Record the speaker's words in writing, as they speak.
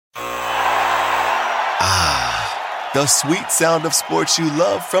The sweet sound of sports you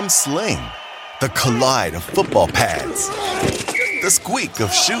love from Sling. The collide of football pads. The squeak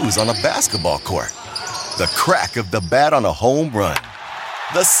of shoes on a basketball court. The crack of the bat on a home run.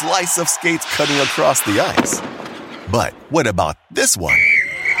 The slice of skates cutting across the ice. But what about this one?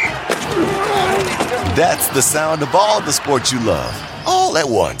 That's the sound of all the sports you love, all at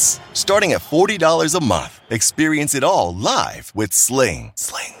once. Starting at $40 a month. Experience it all live with Sling.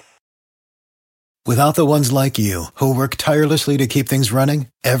 Without the ones like you, who work tirelessly to keep things running,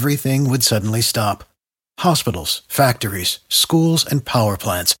 everything would suddenly stop. Hospitals, factories, schools, and power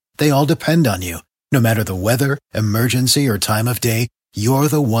plants, they all depend on you. No matter the weather, emergency, or time of day, you're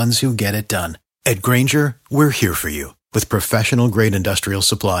the ones who get it done. At Grainger, we're here for you with professional-grade industrial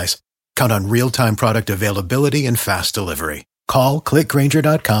supplies. Count on real-time product availability and fast delivery. Call, click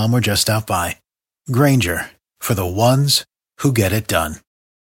Grainger.com, or just stop by. Grainger, for the ones who get it done.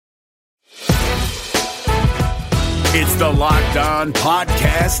 It's the Locked On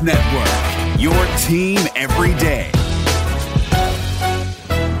Podcast Network, your team every day.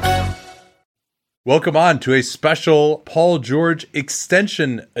 Welcome on to a special Paul George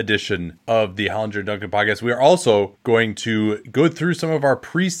extension edition of the Hollinger Duncan podcast. We are also going to go through some of our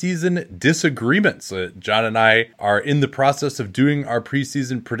preseason disagreements. John and I are in the process of doing our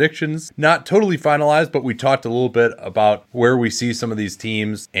preseason predictions. Not totally finalized, but we talked a little bit about where we see some of these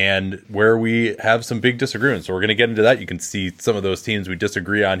teams and where we have some big disagreements. So we're going to get into that. You can see some of those teams we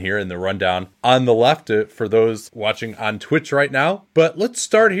disagree on here in the rundown on the left for those watching on Twitch right now. But let's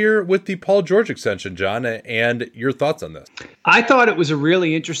start here with the Paul George extension. John, and your thoughts on this. I thought it was a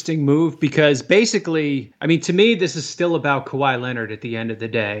really interesting move because basically, I mean, to me, this is still about Kawhi Leonard at the end of the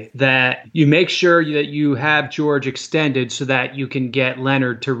day, that you make sure that you have George extended so that you can get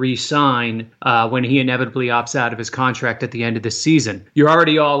Leonard to re-sign when he inevitably opts out of his contract at the end of the season. You're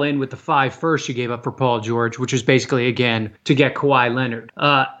already all in with the 5 firsts you gave up for Paul George, which is basically, again, to get Kawhi Leonard.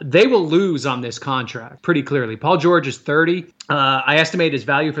 They will lose on this contract pretty clearly. Paul George is 30. I estimate his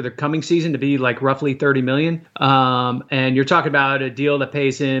value for the coming season to be like roughly $30 million. And you're talking about a deal that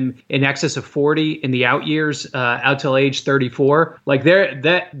pays him in excess of 40 in the out years, out till age 34. Like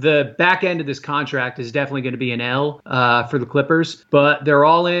the back end of this contract is definitely going to be an L for the Clippers, but they're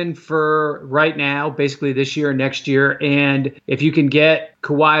all in for right now, basically this year and next year. And if you can get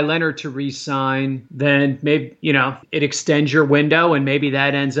Kawhi Leonard to re-sign, then maybe, it extends your window and maybe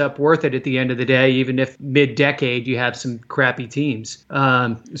that ends up worth it at the end of the day, even if mid-decade you have some crappy teams.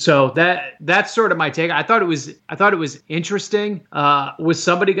 So that's sort of my take. I thought it was interesting. Was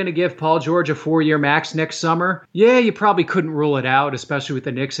somebody going to give Paul George a 4-year max next summer? Yeah, you probably couldn't rule it out, especially with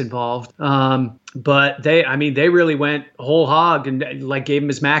the Knicks involved. But they really went whole hog and gave him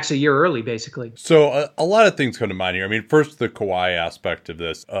his max a year early, basically. So a lot of things come to mind here. I mean, first, the Kawhi aspect of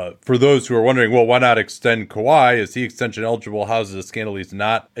this. For those who are wondering, well, why not extend Kawhi? Is he extension eligible? How's the scandal he's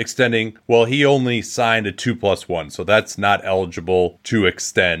not extending? Well, he only signed a 2+1, so that's not eligible to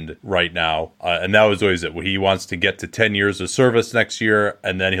extend right now. And that was always it. He wants to get to 10 years of service next year,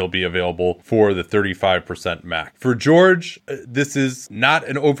 and then he'll be available for the 35% max. For George, this is not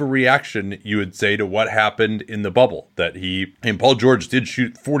an overreaction, you would say, to what happened in the bubble. And Paul George did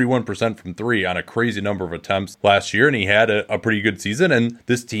shoot 41% from 3 on a crazy number of attempts last year, and he had a pretty good season. And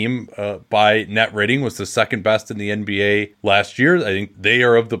this team, by net rating, was the second best in the NBA last year. I think they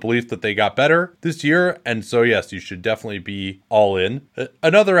are of the belief that they got better this year. And so, yes, you should definitely be all in.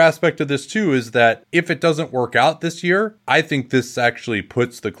 Another aspect of this, too, is that if it doesn't work out this year, I think this actually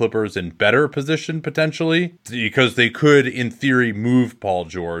puts the Clippers in better position potentially, because they could, in theory, move Paul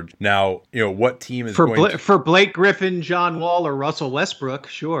George. Now, what team is for Blake Griffin, John Wall, or Russell Westbrook?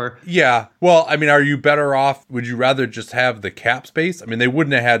 Sure. Yeah. Well, I mean, are you better off? Would you rather just have the cap space? I mean, they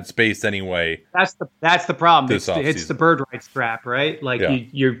wouldn't have had space anyway. That's the problem. It's the bird rights trap, right?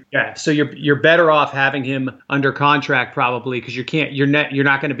 So you're better off having him under contract probably, because you're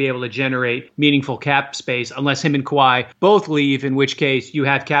not going to be able to generate meaningful cap space unless him and Kawhi both leave, in which case you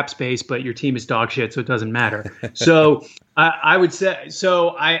have cap space, but your team is dog shit, so it doesn't matter. So I would say,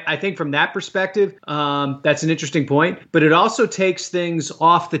 so I think from that perspective, that's an interesting point, but it also takes things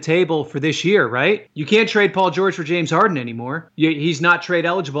off the table for this year, right? You can't trade Paul George for James Harden anymore. He's not trade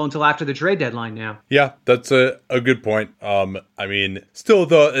eligible until after the trade deadline now. Yeah, that's a good point. I mean, still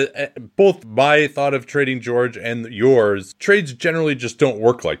though, both my thought of trading George and yours, trades generally just don't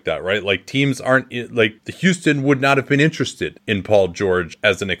work like that, right? Like teams aren't, like Houston would not have been interested in Paul George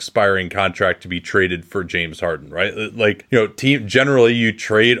as an expiring contract to be traded for James Harden, right? Like like, generally you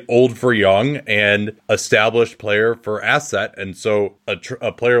trade old for young and established player for asset. And so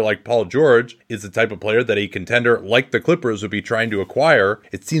a player like Paul George is the type of player that a contender like the Clippers would be trying to acquire.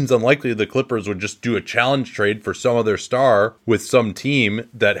 It seems unlikely the Clippers would just do a challenge trade for some other star with some team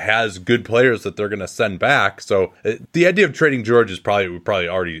that has good players that they're going to send back. So the idea of trading George is we probably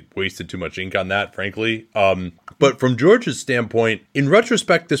already wasted too much ink on that, frankly. But from George's standpoint, in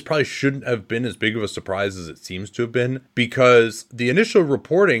retrospect, this probably shouldn't have been as big of a surprise as it seems to have been, because the initial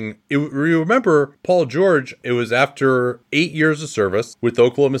reporting, you remember Paul George, it was after 8 years of service with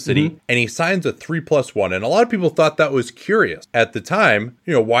Oklahoma City, and he signs a 3+1. And a lot of people thought that was curious at the time.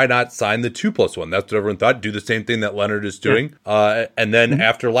 Why not sign the 2+1? That's what everyone thought. Do the same thing that Leonard is doing. Yeah. And then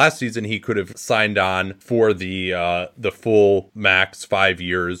after last season, he could have signed on for the full max 5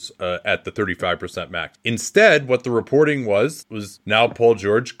 years at the 35% max. Instead, what the reporting was now Paul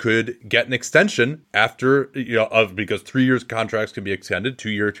George could get an extension after, because 3 years contracts can be extended,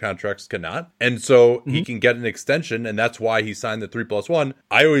 2-year contracts cannot. And so he can get an extension, and that's why he signed the 3+1.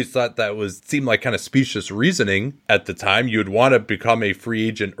 I always thought that seemed like kind of specious reasoning at the time. You'd want to become a free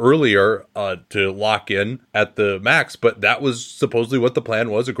agent earlier to lock in at the max, but that was supposedly what the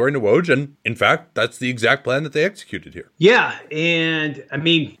plan was, according to Woj. And in fact, that's the exact plan that they executed here. Yeah. And I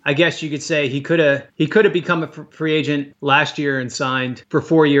mean, I guess you could say he could have become a free agent last year and signed for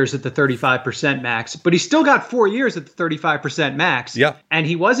 4 years at the 35% max, but he still got 4 years at the 35% max. Yeah. And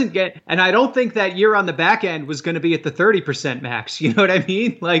he wasn't and I don't think that year on the back end was going to be at the 30% max. You know what I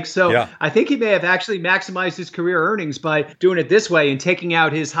mean? I think he may have actually maximized his career earnings by doing it this way and taking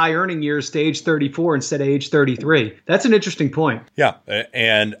out his high earning years to age 34 instead of age 33. That's an interesting point. Yeah.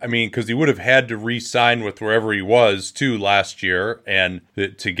 And I mean, because he would have had to re-sign with wherever he was too last year and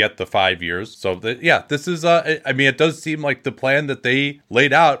to get the 5 years. So this is, it does seem like the plan that they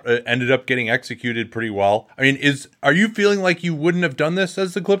laid out ended up getting executed pretty well. I mean, are you feeling like you wouldn't have done this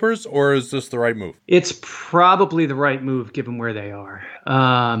as the Clippers, or is this the right move? It's probably the right move given where they are.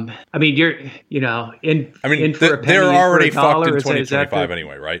 I mean, you're, in for a penny, they're already fucked in 2025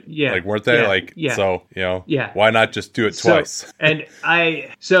 anyway, right? Yeah. Weren't they? So, why not just do it twice?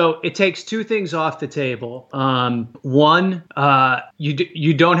 So it takes two things off the table. One,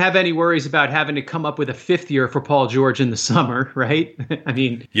 you don't have any worries about having to come up with a fifth year for Paul George in the summer, right? I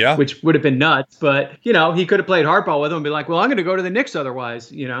mean, which would have been nuts, but he could have played hardball with him and be like, well, I'm going to go to the Knicks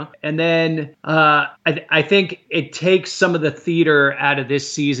otherwise, And then I think it takes some of the theater out of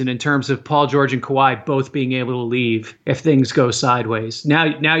this season in terms of Paul George and Kawhi both being able to leave if things go sideways.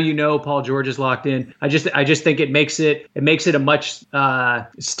 Now Paul George is locked in. I just think it makes it a much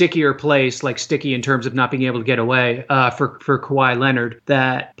stickier place, like sticky in terms of not being able to get away for Kawhi Leonard,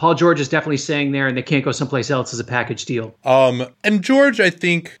 that Paul George is definitely staying there and they can't go someplace else as a package deal. And George, I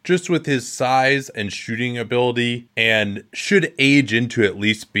think, just with his size and shooting ability, and should age into at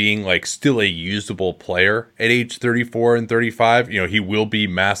least being still a usable player at age 34 and 35. He will be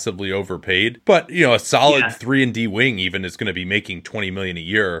massively overpaid, but a solid 3-and-D wing even is going to be making $20 million a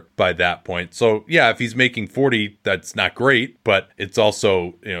year by that point. So if he's making 40, that's not great, but it's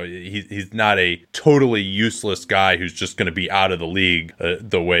also, he's not a totally useless guy who's just going to be out of the league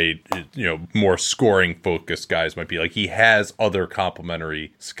the way, more scoring focused guys might be. He has other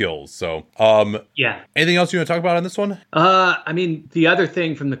complementary skills. So, anything else you want to talk about on this one? I mean, the other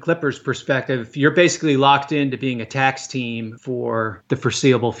thing from the Clippers perspective, you're basically locked into being a tax team for the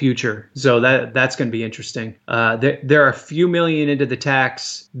foreseeable future. So that's going to be interesting. There are a few million into the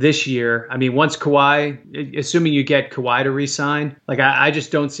tax this year. I mean, once Kawhi, assuming you get Kawhi to re-sign, I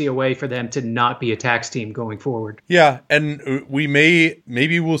just don't see a way for them to not be a tax team going forward. Yeah, and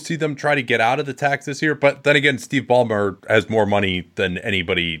maybe we'll see them try to get out of the tax this year, but then again, Steve Ballmer has more money than any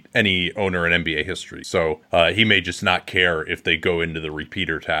owner in NBA history. So he may just not care if they go into the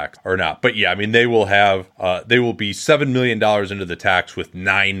repeater tax or not. But I mean, they will be $7 million into the tax with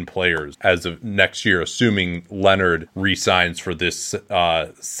 9 players as of next year, assuming Leonard re-signs for this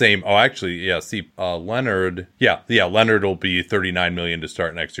same. Leonard. Leonard will be $39 million to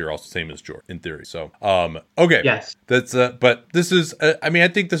start next year, also same as George in theory. So, okay. Yes. That's, but this is, I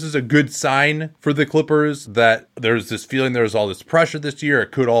think this is a good sign for the Clippers that there's this feeling there's all this pressure this year.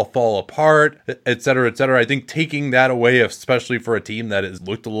 It could all fall apart, et cetera, et cetera. I think taking that away, especially for a team that has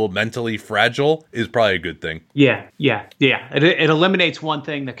looked a little mentally fragile, is probably a good thing. Yeah. It eliminates one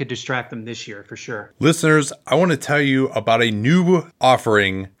thing that could distract them this year for sure. Listeners, I want to tell you about a new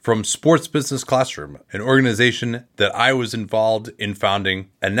offering from Sports Business Classroom, an organization that I was involved in founding,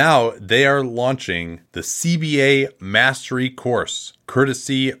 and now they are launching the CBA Mastery course.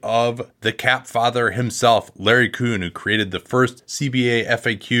 courtesy of the Cap father himself, Larry Kuhn, who created the first CBA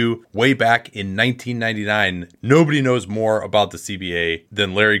FAQ way back in 1999. Nobody knows more about the CBA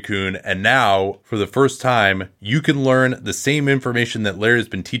than Larry Kuhn. And now, for the first time, you can learn the same information that Larry has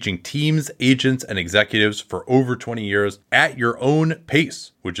been teaching teams, agents, and executives for over 20 years at your own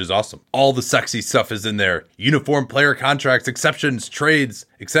pace, which is awesome. All the sexy stuff is in there. Uniform player contracts, exceptions, trades,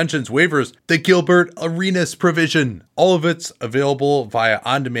 extensions, waivers, the Gilbert Arenas provision. All of it's available via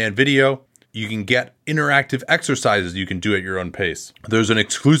on-demand video. You can get interactive exercises you can do at your own pace. There's an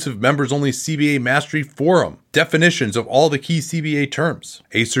exclusive members-only CBA Mastery Forum, definitions of all the key CBA terms,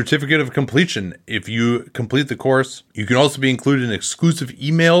 a certificate of completion if you complete the course. You can also be included in exclusive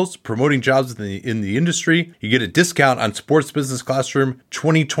emails promoting jobs in the industry. You get a discount on Sports Business Classroom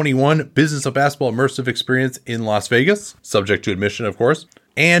 2021 Business of Basketball Immersive Experience in Las Vegas, subject to admission, of course.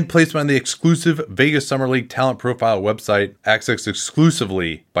 And placement on the exclusive Vegas Summer League talent profile website, accessed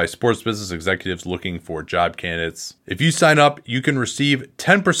exclusively by sports business executives looking for job candidates. If you sign up, you can receive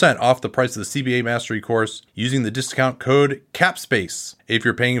 10% off the price of the CBA Mastery course using the discount code CAPSPACE if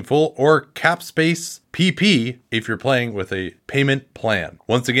you're paying in full, or CAPSPACE PP if you're playing with a payment plan.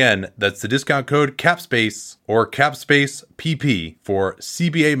 Once again, that's the discount code CAPSPACE or CAPSPACE PP for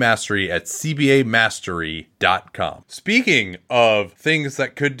CBA Mastery at cbamastery.com. Speaking of things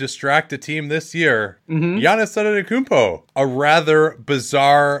that could distract a team this year, Giannis Antetokounmpo, a rather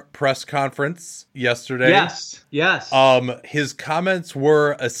bizarre press conference yesterday. Yes. His comments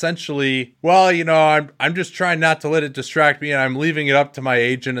were essentially, well, you know, I'm just trying not to let it distract me, and I'm leaving it up to my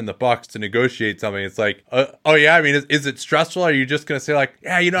agent and the Bucks to negotiate something. It's like, oh yeah, I mean, is it stressful? Are you just going to say like,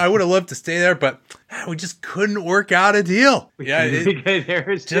 yeah, you know, I would have loved to stay there, but we just couldn't work out a deal. Yeah, they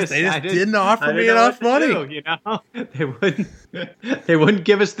just didn't offer me enough money. You know, they wouldn't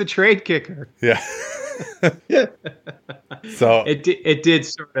give us the trade kicker. Yeah. So it did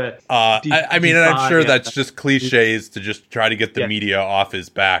sort of. I mean, and I'm sure that's just cliches to just try to get the media off his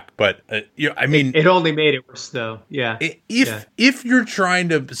back. But you know, I mean, it only made it worse, though. Yeah. If you're trying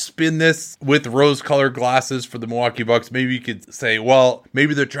to spin this with rose-colored glasses for the Milwaukee Bucks, maybe you could say, well,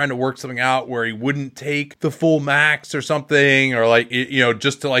 maybe they're trying to work something out where he wouldn't take the full max or something, or like, you know,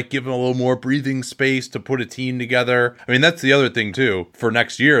 just to like give him a little more breathing space to put a team together. I mean, that's the other thing too for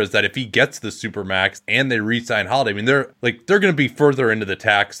next year is that if he gets the super max and they re-sign Holiday, I mean, they're going to be further into the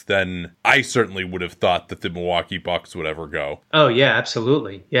tax than I certainly would have thought that the Milwaukee Bucks would ever go. Oh yeah,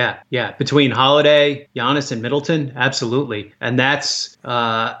 absolutely. Yeah. Between Holiday, Giannis, and Middleton, absolutely. And that's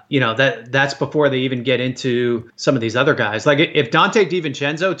that's before they even get into some of these other guys. Like if Dante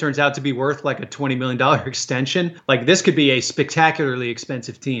DiVincenzo turns out to be worth like a $20 million extension, like this could be a spectacularly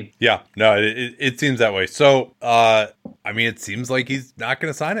expensive team. Yeah, no, it seems that way. So, I mean, it seems like he's not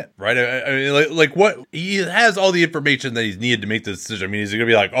going to sign it, right? I mean, like what he has all the information that he's needed to make the decision. I mean, he's going to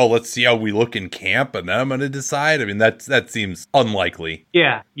be like, oh, let's see how we look in camp, and then I'm going to decide. I mean, that seems unlikely.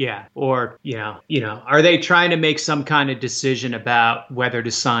 Yeah. Or are they trying to make some kind of decision about whether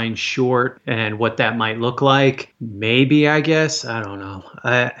to sign short and what that might look like? Maybe, I guess. I don't know.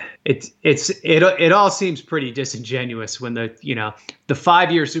 It all seems pretty disingenuous when the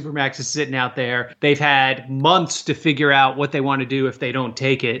 5-year Supermax is sitting out there. They've had months to figure out what they want to do if they don't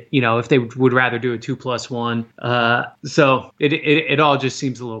take it, if they would rather do a 2+1. So it all just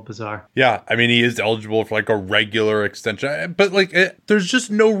seems a little bizarre. Yeah. I mean, he is eligible for like a regular extension, but like there's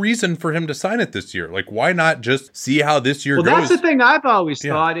just no reason for him to sign it this year. Like, why not just see how this year goes? Well, that's the thing I've always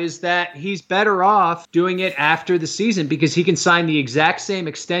thought is that he's better off doing it after the season because he can sign the exact same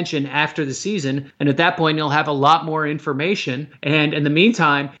extension after the season. And at that point, he'll have a lot more information. And in the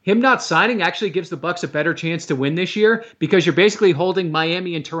meantime, him not signing actually gives the Bucks a better chance to win this year because you're basically holding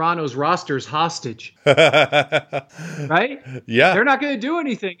Miami and Toronto's rosters hostage. Right? Yeah. They're not going to do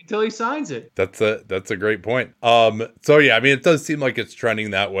anything until he signs it. That's a great point. So yeah, I mean, it does seem like it's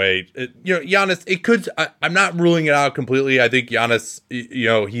trending that way. Giannis, it could, I'm not ruling it out completely. I think Giannis,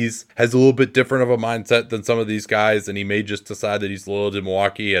 has a little bit different of a mindset than some of these guys, and he may just decide that he's loyal to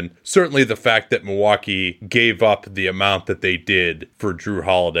Milwaukee. And certainly the fact that Milwaukee gave up the amount that they did for Jrue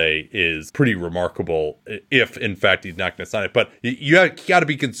Holiday is pretty remarkable if, in fact, he's not going to sign it. But you got to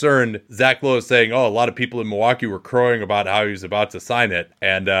be concerned. Zach Lowe is saying, a lot of people in Milwaukee were crowing about how he was about to sign it.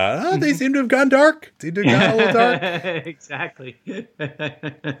 And they seem to have gone dark. Seem to have gone a little dark. Exactly.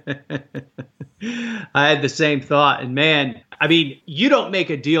 I had the same thought. And man, I mean, you don't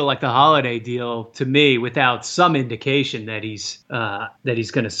make a deal like the Holiday deal to me without some indication that he's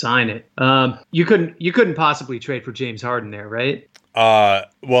going to sign it. You couldn't possibly trade for James Harden there, right?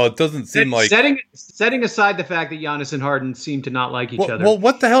 Well, it doesn't seem like setting aside the fact that Giannis and Harden seem to not like each other. Well,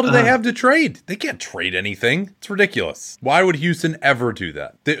 what the hell do they have to trade? They can't trade anything. It's ridiculous. Why would Houston ever do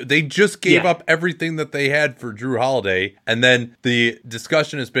that? They just gave up everything that they had for Drew Holiday, and then the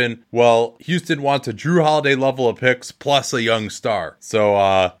discussion has been, well, Houston wants a Drew Holiday level of picks plus a young star.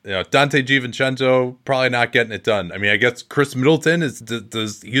 So, Dante DiVincenzo probably not getting it done. I mean, I guess Chris Middleton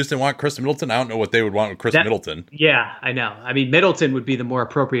does Houston want Chris Middleton? I don't know what they would want with Chris Middleton. Yeah, I know. I mean, Middleton would be the more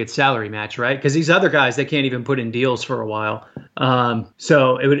appropriate salary match, right? Because these other guys, they can't even put in deals for a while.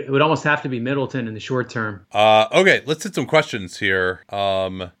 So it would almost have to be Middleton in the short term. Okay, let's hit some questions here.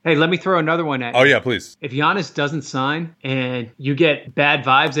 Hey, let me throw another one at you. Oh, yeah, please. If Giannis doesn't sign and you get bad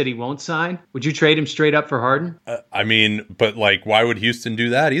vibes that he won't sign, would you trade him straight up for Harden? I mean, but like, why would Houston do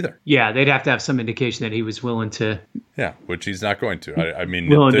that either? Yeah, they'd have to have some indication that he was willing to. Yeah, which he's not going to. I mean,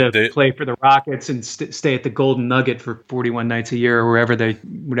 willing to play for the Rockets and stay at the Golden Nugget for 41 nights a year or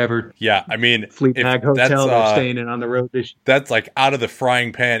whatever. Yeah, I mean, Fleetbag hotel they're staying in on the road this year. That's like out of the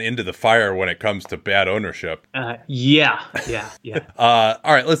frying pan into the fire when it comes to bad ownership. Yeah. All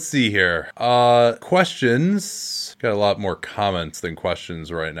right, let's see here. Questions. Got a lot more comments than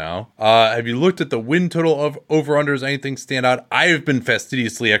questions right now. Have you looked at the win total of over-unders? Anything stand out? I have been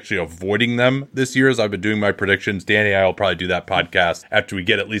fastidiously actually avoiding them this year as I've been doing my predictions. Danny and I will probably do that podcast after we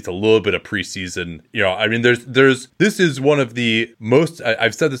get at least a little bit of preseason. You know, I mean, this is one of the most,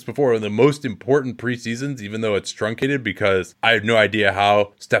 I've said this before, the most important preseasons, even though it's truncated, because I have no idea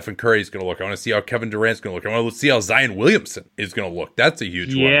how Stephen Curry is going to look. I want to see how Kevin Durant's going to look. I want to see how Zion Williamson is going to look. That's a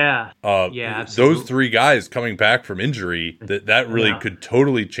huge one. Yeah, absolutely. Those three guys coming back from injury, that really could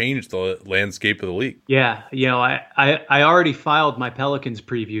totally change the landscape of the league. Yeah, you know, I already filed my Pelicans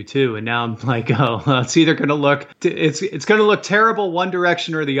preview too, and now I'm like, it's either going to look it's going to look terrible one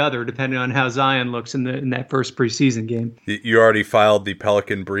direction or the other, depending on how Zion looks in that first preseason game. You already filed the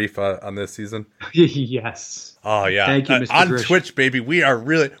Pelican brief on this season? Yes. Oh yeah, thank you, Mr. on Grish. Twitch, baby. We are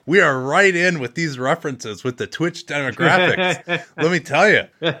right in with these references with the Twitch demographics. Let me tell you,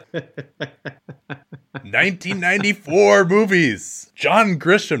 1994 movies. John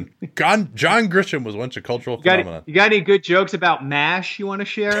Grisham. John Grisham was once a cultural phenomenon. You got any good jokes about MASH you want to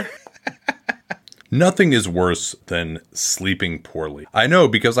share? Nothing is worse than sleeping poorly. I know,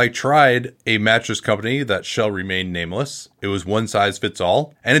 because I tried a mattress company that shall remain nameless. It was one size fits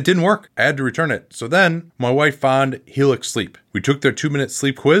all, and it didn't work. I had to return it. So then my wife found Helix Sleep. We took their 2-minute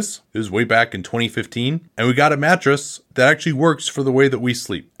sleep quiz. It was way back in 2015. And we got a mattress that actually works for the way that we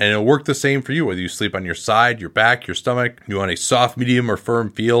sleep. And it'll work the same for you, whether you sleep on your side, your back, your stomach. You want a soft, medium, or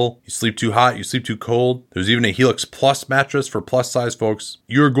firm feel. You sleep too hot, you sleep too cold. There's even a Helix Plus mattress for plus size folks.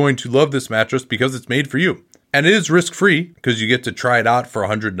 You're going to love this mattress because it's made for you. And it is risk-free because you get to try it out for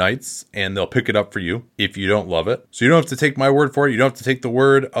 100 nights and they'll pick it up for you if you don't love it. So you don't have to take my word for it. You don't have to take the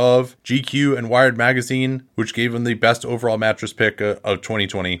word of GQ and Wired Magazine, which gave them the best overall mattress pick of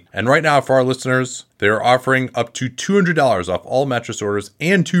 2020. And right now, for our listeners, they are offering up to $200 off all mattress orders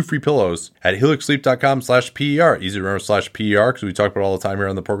and 2 free pillows at helixsleep.com/PER. Easy to remember /PER because we talk about it all the time here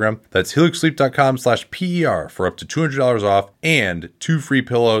on the program. That's helixsleep.com/PER for up to $200 off and 2 free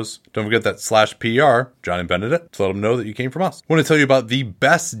pillows. Don't forget that /PER, John and Benedict, to let them know that you came from us. I want to tell you about the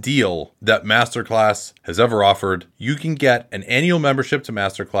best deal that Masterclass has ever offered. You can get an annual membership to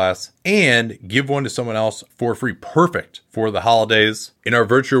Masterclass and give one to someone else for free. Perfect for the holidays. In our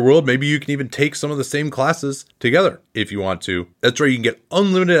virtual world, maybe you can even take some of the same classes together if you want to. That's right, you can get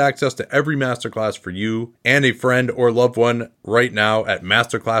unlimited access to every masterclass for you and a friend or loved one right now at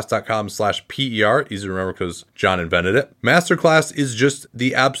masterclass.com/PER. Easy to remember because John invented it. Masterclass is just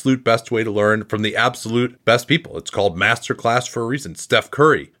the absolute best way to learn from the absolute best people. It's called Masterclass for a reason. Steph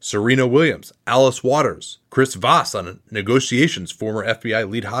Curry, Serena Williams, Alice Waters, Chris Voss on Negotiations, former FBI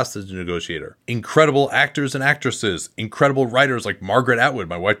lead hostage negotiator. Incredible actors and actresses. Incredible writers like Margaret Atwood.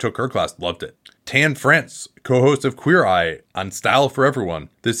 My wife took her class, loved it. Tan France, co-host of Queer Eye on Style for Everyone.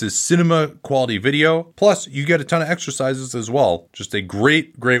 This is cinema quality video. Plus, you get a ton of exercises as well. Just a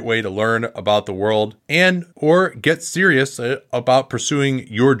great way to learn about the world and or get serious about pursuing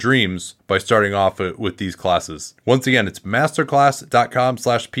your dreams by starting off with these classes. Once again, it's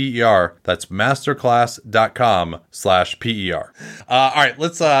masterclass.com/PER. That's masterclass.com/PER. All right,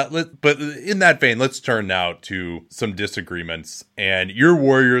 but in that vein, let's turn now to some disagreements. And your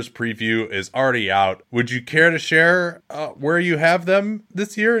Warriors preview is already out. Would you care to share where you have them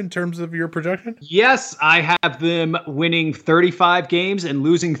this year in terms of your projection? Yes, I have them winning 35 games and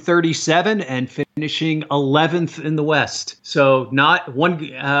losing 37 and finishing 11th in the West. So not one.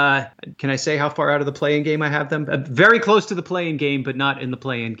 Can I say how far out of the play-in game I have them? Very close to the play-in game, but not in the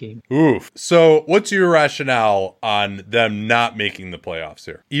play-in game. Oof. So what's your rationale on them not making the playoffs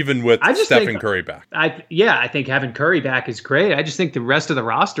here, even with Stephen Curry back? I think having Curry back is great. I just think the rest of the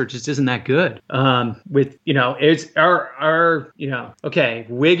roster just isn't that good. Okay,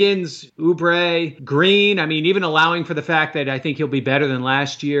 Wiggins, Oubre, Green. I mean, even allowing for the fact that I think he'll be better than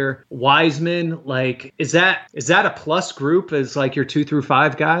last year. Wiseman, like, is that a plus group as like your 2 through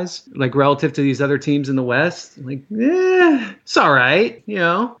 5 guys, like relative to these other teams in the West? Like, it's all right.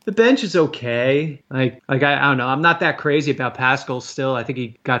 The bench is okay. I don't know. I'm not that crazy about Pascal still. I think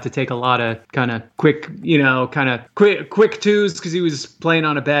he got to take a lot of kind of quick twos because he was playing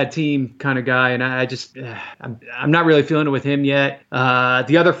on a bad team kind of guy. And I'm not really feeling it with him yet.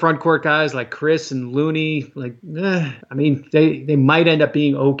 The other front court guys like Chris and Looney, they might end up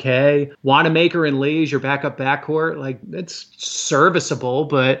being okay. Wanamaker and Lee is your backup backcourt. Like, it's serviceable,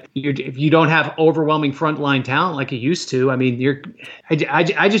 but if you don't have overwhelming frontline talent like you used to, I mean,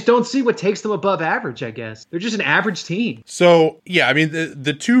 I just don't see what takes them above average, I guess. They're just an average team. So, yeah, I mean,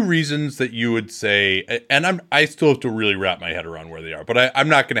 the two reasons that you would say, and I still have to really wrap my head around where they are, but I'm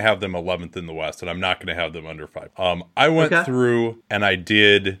not going to have them 11th in the West, and I'm not going to have them under 5. I went through and I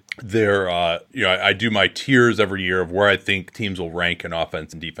did their, I do my tiers every year of where I think teams will rank in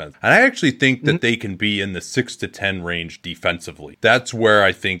offense and defense. And I actually think that they can be in the 6 to 10 range defensively. That's where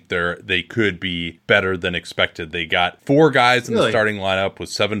I think they could be better than expected. They got 4 guys in the starting lineup with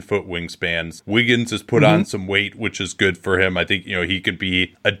 7-foot wingspans. Wiggins has put on some weight, which is good for him. I think, he could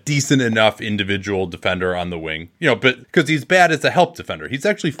be a decent enough individual defender on the wing, but because he's bad as a help defender. He's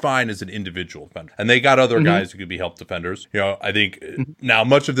actually fine as an individual defender. And they got other guys who could be help defenders. I think now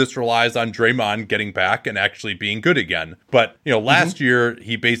much of this relies on Draymond getting back and actually being good again. But, last year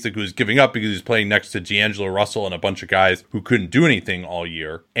he basically was giving up because he was playing next to D'Angelo Russell and a bunch of guys who couldn't do anything all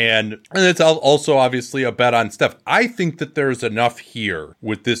year. And it's also obviously a bet on Steph. I think that there's enough here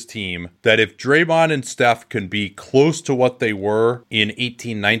with this team that if Draymond and Steph can be close to what they were in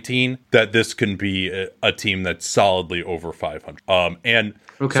 18-19, that this can be a team that's solidly over 500.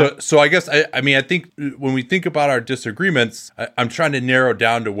 So I guess, I think when we think about our disagreements, I'm trying to narrow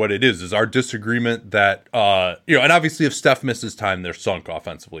down to what it is. Is our disagreement that, and obviously if Steph misses time, they're sunk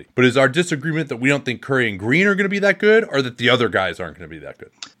offensively. But is our disagreement that we don't think Curry and Green are going to be that good, or that the other guys aren't going to be that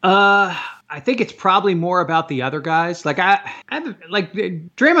good? I think it's probably more about the other guys. Like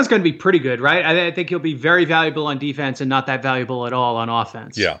Draymond's going to be pretty good, right? I think he'll be very valuable on defense and not that valuable at all on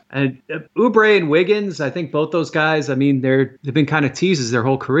offense. Yeah. And Oubre and Wiggins, I think both those guys, I mean, they've been kind of teases their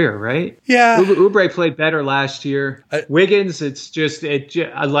whole career, right? Yeah. Oubre played better last year. Wiggins, I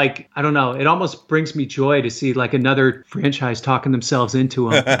don't know. It almost brings me joy to see like another franchise talking themselves into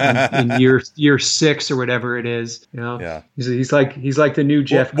him in year 6 or whatever it is. Yeah. He's like the new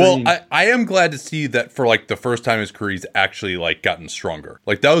Jeff Green. Well, I am glad to see that for like the first time his career, he's actually like gotten stronger.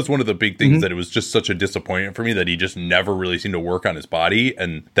 Like that was one of the big things that it was just such a disappointment for me that he just never really seemed to work on his body.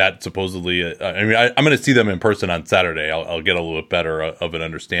 And that supposedly, I'm going to see them in person on Saturday. I'll get a little bit better of an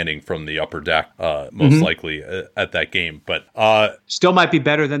understanding from the upper deck, most likely at that game. But still might be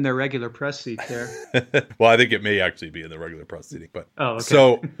better than their regular press seat there. Well, I think it may actually be in the regular press seating. But okay.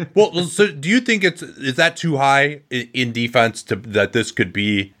 So do you think is that too high in defense that this could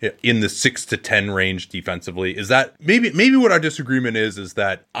be in the 6 to 10 range defensively? Is that maybe what our disagreement is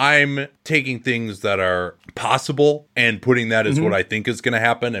that I'm taking things that are possible and putting that as what I think is going to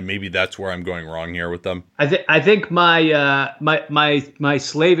happen, and maybe that's where I'm going wrong here with them. I think my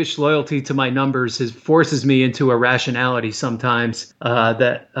slavish loyalty to my numbers forces me into a rationality sometimes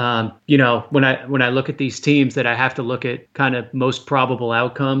that when I look at these teams that I have to look at kind of most probable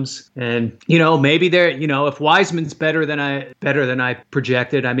outcomes, and maybe they're if Wiseman's better than I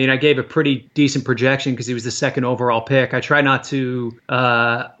projected. I mean, I gave a pretty decent projection because he was the 2nd overall pick. I try not to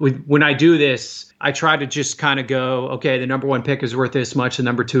when I do this, I try to just kind of go, okay, the number 1 pick is worth this much, the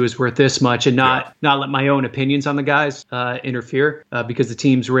number 2 is worth this much, and not let my own opinions on the guys interfere because the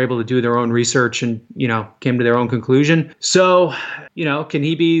teams were able to do their own research and came to their own conclusion. So can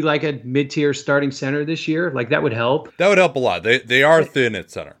he be like a mid-tier starting center this year? Like that would help. That would help a lot. They are thin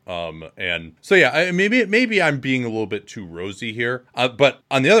at center, and so maybe I'm being a little bit too rosy here. But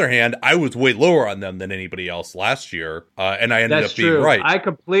on the other hand, I was way lower on them than anybody else last year, and I ended up being right. I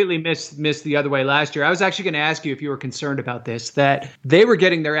completely missed the other way last year. I was actually going to ask you if you were concerned about this, that they were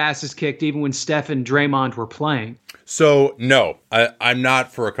getting their asses kicked even when Steph and Draymond were playing. So no, I'm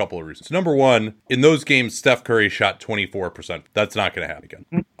not for a couple of reasons. Number one, in those games, Steph Curry shot 24%. That's not going to happen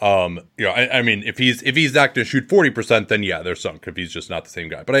again. I mean, if he's not going to shoot 40%, then yeah, they're sunk if he's just not the same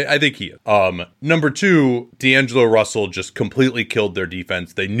guy. But I think he is. Number two, D'Angelo Russell just completely killed their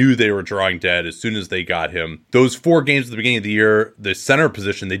defense. They knew they were drawing dead as soon as they got him. Those 4 games at the beginning of the year, the center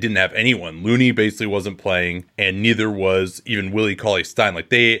position, they didn't have anyone. Looney basically wasn't playing, and neither was even Willie Cauley-Stein. Like,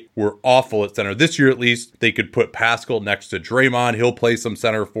 they were awful at center. This year, at least, they could put Pascal next to Draymond. He'll play some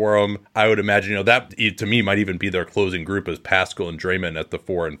center for him. I would imagine, that to me might even be their closing group as Pascal and Draymond at the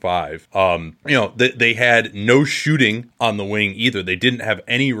 4 and 5. They had no shooting on the wing either. They didn't have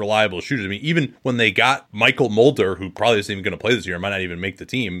any reliable shooters. I mean, even when they got Michael Mulder, who probably isn't even going to play this year, might not even make the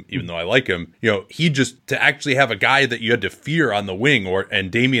team, even though I like him, he just, to actually have a guy that you had to fear on the wing,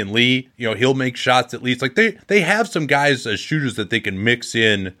 and Damian Lee, he'll make shots at least. Like, they have some guys as shooters that they can mix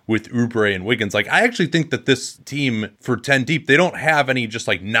in with Oubre and Wiggins. Like, I actually think that this team for 10 deep, they don't have any just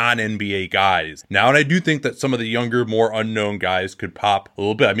like non-NBA guys now. And I do think that some of the younger, more unknown guys could pop a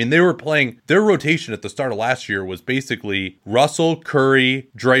little bit. I mean, they were playing, their rotation at the start of last year was basically Russell, Curry,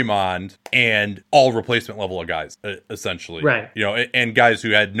 Draymond, and all replacement level of guys, essentially. Right. And guys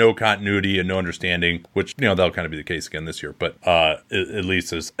who had no continuity and no understanding, which, that'll kind of be the case again this year. But at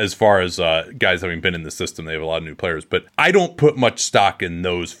least as far as guys having been in the system, they have a lot of new players. But I don't put much stock in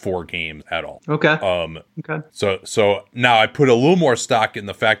those 4 games at all. Okay. Okay. So now I put a little more stock in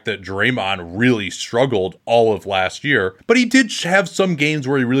the fact that Draymond really struggled all of last year, but he did have some games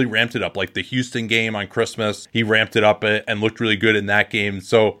where he really ramped it up, like the Houston game on Christmas. He ramped it up and looked really good in that game.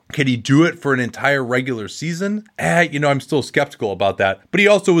 So can he do it for an entire regular season? I'm still skeptical about that. But he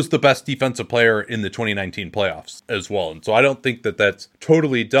also was the best defensive player in the 2019 playoffs as well. And so I don't think that that's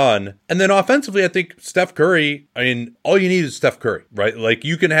totally done. And then offensively, I think Steph Curry, all you need is Steph Curry, right? Like,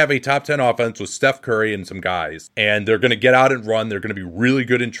 you can have a top 10 offense with Steph Curry and some guys, and they're going to get out and run. They're going to be really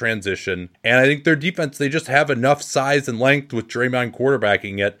good in transition. And I think their defense, they just have enough size and length with Draymond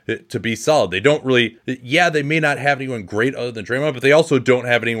quarterbacking it to be solid. They don't really, they may not have anyone great other than Draymond, but they also don't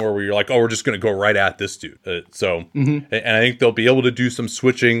have anyone where you're like, oh, we're just going to go right at this dude. And I think they'll be able to do some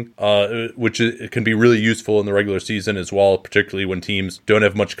switching, which can be really useful in the regular season as well, particularly when teams don't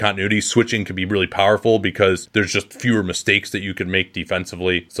have much continuity. Switching can be really powerful because there's just fewer mistakes that you can make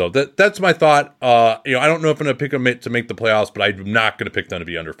defensively. So that's my thought. I don't know if I'm going to pick them to make the playoffs, but I'm not going to pick them to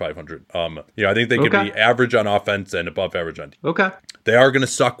be under 500. I think they could be average on offense and above average on defense. Okay. They are going to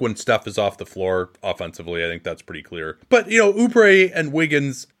suck when Steph is off the floor offensively. I think that's pretty clear. But, Oubre and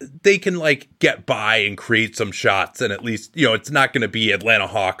Wiggins, they can get by and create some shots. And at least, it's not going to be Atlanta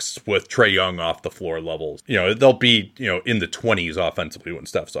Hawks with Trae Young off the floor levels. They'll be, in the 20s offensively when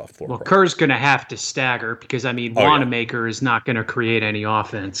Steph's off the floor. Well, Kerr's going to have to stagger because, Wanamaker is not going to create any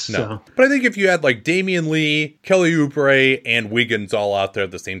offense. No. So. But I think if you had Damian Lee, Kelly Oubre, and Wiggins all out there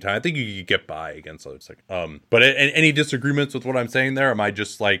at the same time, I think you could get by against others. But any disagreements with what I'm saying there? Am I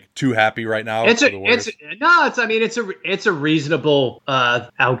just too happy right now? It's a reasonable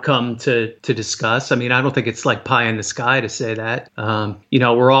outcome to discuss. I don't think it's pie in the sky to say that.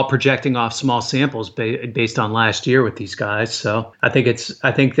 We're all projecting off small samples based on last year with these guys. So I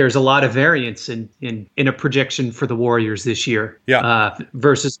think there's a lot of variance in a projection for the Warriors this year. Yeah.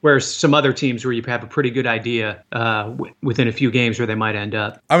 Versus where some other teams where you have a pretty good idea within a few games where they might end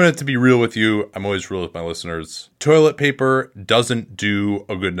up. I'm going to be real with you. I'm always real with my listeners. Toilet paper doesn't do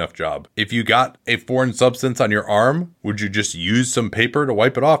a good enough job. If you got a foreign substance on your arm, would you just use some paper to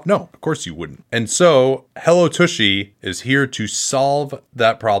wipe it off? No, of course you wouldn't. And so Hello Tushy is here to solve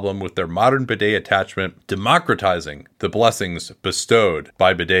that problem with their modern bidet attachment, democratizing the blessings bestowed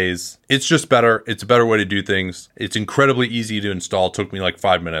by bidets. It's just better. It's a better way to do things. It's incredibly easy to install. It took me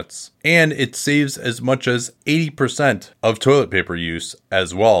 5 minutes. And it saves as much as 80% of toilet paper use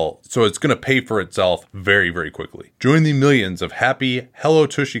as well. So it's going to pay for itself very, very quickly. Join the millions of happy Hello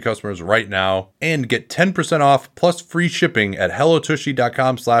Tushy customers right now and get 10% off plus free shipping at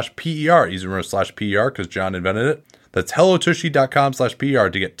hellotushy.com/PER. Easy remember /PER because John invented it. That's hellotushy.com/PER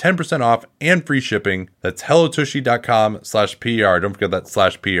to get 10% off and free shipping. That's hellotushy.com/PER. Don't forget that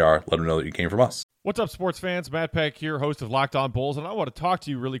 /PER. Let them know that you came from us. What's up, sports fans? Matt Peck here, host of Locked On Bulls, and I want to talk to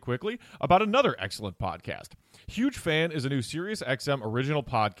you really quickly about another excellent podcast. Huge Fan is a new SiriusXM original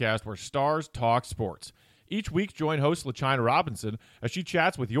podcast where stars talk sports. Each week, join host LaChina Robinson as she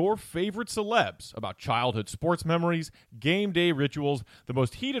chats with your favorite celebs about childhood sports memories, game day rituals, the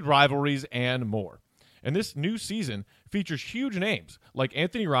most heated rivalries, and more. And this new season features huge names like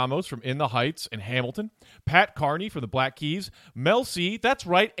Anthony Ramos from In the Heights and Hamilton, Pat Carney from the Black Keys, Mel C, that's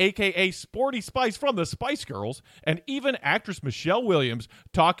right, a.k.a. Sporty Spice from the Spice Girls, and even actress Michelle Williams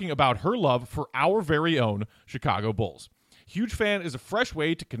talking about her love for our very own Chicago Bulls. Huge Fan is a fresh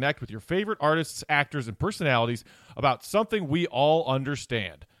way to connect with your favorite artists, actors, and personalities about something we all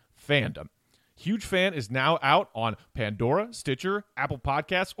understand, fandom. Huge Fan is now out on Pandora, Stitcher, Apple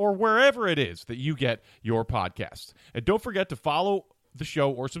Podcasts, or wherever it is that you get your podcasts. And don't forget to follow the show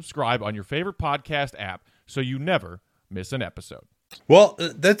or subscribe on your favorite podcast app so you never miss an episode. Well,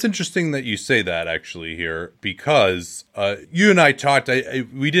 that's interesting that you say that actually here, because you and I talked,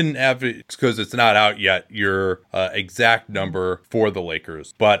 we didn't have it because it's not out yet, your exact number for the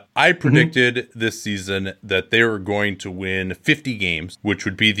Lakers, but I predicted this season that they were going to win 50 games, which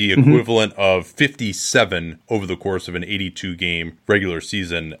would be the equivalent of 57 over the course of an 82 game regular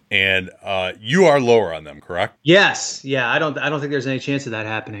season. And you are lower on them, correct? Yes. Yeah. I don't think there's any chance of that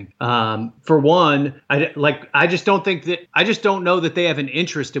happening. For one, I just don't know that they have an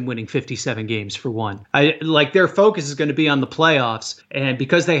interest in winning 57 games, for one. Their focus is going to be on the playoffs, and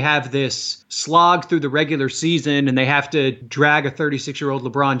because they have this slog through the regular season and they have to drag a 36-year-old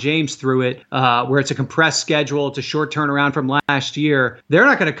LeBron James through it, where it's a compressed schedule, it's a short turnaround from last year, they're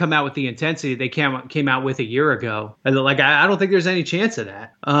not going to come out with the intensity they came out with a year ago. And I don't think there's any chance of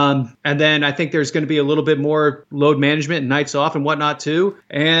that. And then I think there's going to be a little bit more load management and nights off and whatnot too.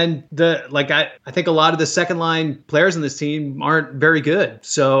 And I think a lot of the second line players in this team aren't very good.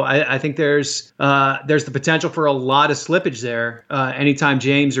 So I think there's the potential for a lot of slippage there anytime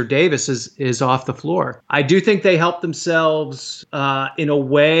James or Davis is off the floor. I do think they help themselves in a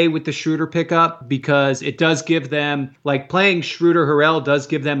way with the Schroeder pickup, because it does give them, like, playing Schroeder Harrell does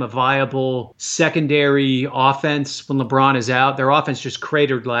give them a viable secondary offense when LeBron is out. Their offense just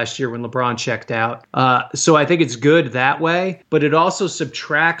cratered last year when LeBron checked out. So I think it's good that way, but it also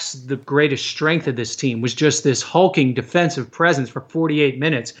subtracts the greatest strength of this team, was just this hulking defensive presence for 48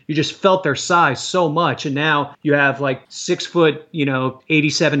 minutes. You just felt their size so much. And now you have 6 foot,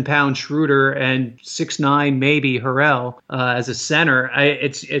 87 pound Schroeder and 6'9" maybe Harrell as a center.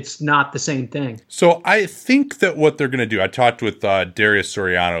 It's not the same thing. So I think that what they're going to do, I talked with Darius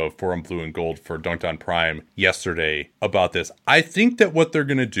Soriano of Forum Blue and Gold for Dunked on Prime yesterday about this. I think that what they're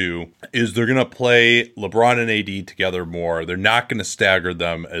going to do is they're going to play LeBron and AD together more. They're not going to stagger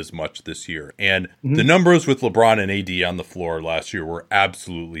them as much this year. And the numbers with LeBron and AD on the floor last year were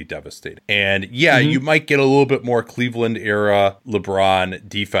absolutely devastating. And you might get a little bit more Cleveland era LeBron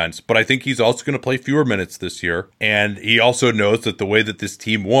defense, but I think he's also going to play fewer minutes this year. And he also knows that the way that this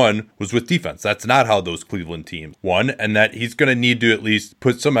team won was with defense. That's not how those Cleveland teams won, and that he's going to need to at least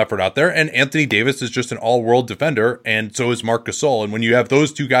put some effort out there. And Anthony Davis is just an all-world defender, and so is Marc Gasol. And when you have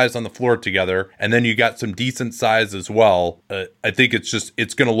those two guys on the floor together, and then you got some decent size as well, I think it's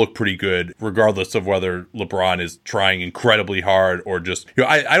going to look pretty good, regardless of whether LeBron is trying incredibly hard or just,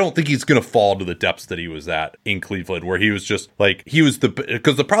 I don't think he's going to fall to the depths that he was at in Cleveland, where he was just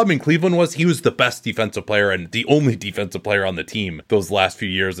because the problem in Cleveland was he was the best defensive player and the only defensive player on the team those last few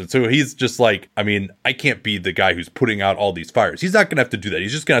years. And so he's just I can't be the guy who's putting out all these fires. He's not going to have to do that.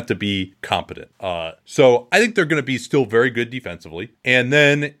 He's just going to have to be competent. So I think they're going to be still very good defensively. And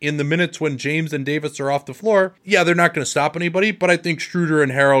then in the minutes when James and Davis are off the floor, they're not going to stop anybody, but I think Schroeder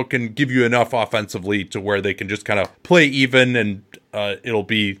and Harrell can give you enough offensively to where they can just kind of play even, and it'll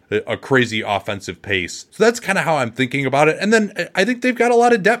be a crazy offensive pace. So that's kind of how I'm thinking about it. And then I think they've got a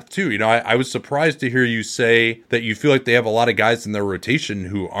lot of depth too. I was surprised to hear you say that you feel like they have a lot of guys in their rotation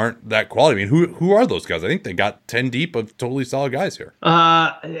who aren't that quality. I mean, who are those guys? I think they got 10 deep of totally solid guys here.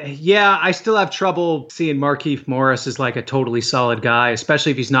 I still have trouble seeing Markieff Morris as a totally solid guy,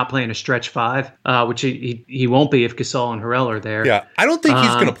 especially if he's not playing a stretch five, which he won't be if Gasol and Harrell are there. Yeah, I don't think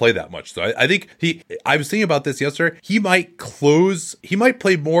he's going to play that much. So I think I was thinking about this yesterday. He might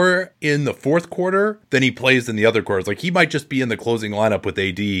play more in the fourth quarter than he plays in the other quarters. He might just be in the closing lineup with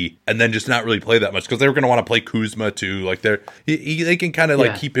AD and then just not really play that much, because they're going to want to play Kuzma too. They can kind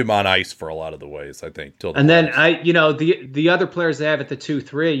of keep him on ice for a lot of the ways, I think. And then the other players they have at the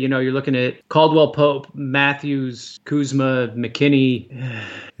 2-3, you're looking at Caldwell Pope, Matthews, Kuzma, McKinney. Yeah.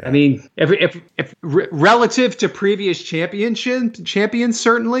 I mean, if relative to previous champions,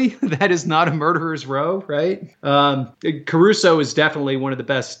 certainly that is not a murderer's row, right? Caruso is definitely one of the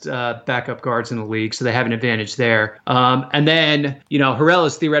best backup guards in the league, so they have an advantage there. And then, Harrell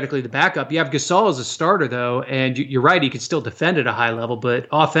is theoretically the backup. You have Gasol as a starter, though, and you're right, he can still defend at a high level, but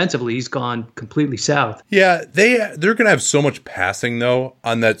offensively, he's gone completely south. Yeah, they're going to have so much passing, though,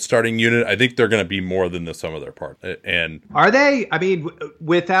 on that starting unit. I think they're going to be more than the sum of their parts. And are they? I mean,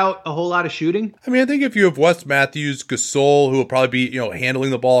 without a whole lot of shooting? I mean, I think if you have Wes Matthews, Gasol, who will probably be,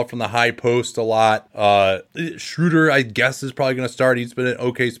 handling the ball from the high post a lot. Schroeder, I guess, is probably going going to start. He's been an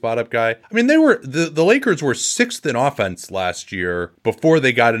okay spot up guy. I mean, the Lakers were 6th in offense last year before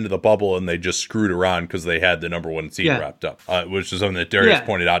they got into the bubble, and they just screwed around because they had the number 1 seed wrapped up, which is something that Darius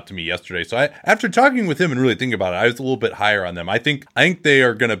pointed out to me yesterday. So after talking with him and really thinking about it, I was a little bit higher on them. I think they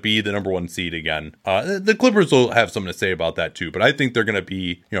are going to be the number 1 seed again. The Clippers will have something to say about that too, but I think they're going to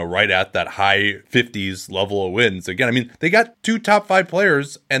be, right at that high 50s level of wins again. I mean, they got 2 top 5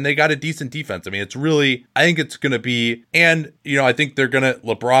 players and they got a decent defense. I mean, I think it's going to be, and I think they're going to,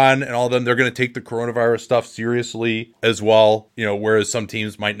 LeBron and all of them, they're going to take the coronavirus stuff seriously as well, whereas some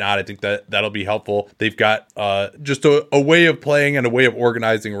teams might not. I think that'll be helpful. They've got just a way of playing and a way of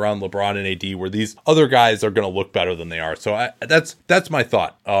organizing around LeBron and AD where these other guys are going to look better than they are. So that's my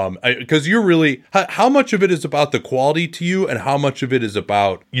thought. Because you're really, how much of it is about the quality to you and how much of it is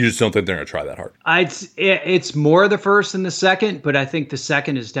about you just don't think they're going to try that hard? It's more the first than the second, but I think the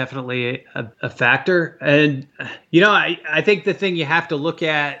second is definitely a factor. And, I think the thing you have to look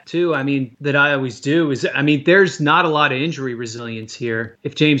at too, that I always do is, there's not a lot of injury resilience here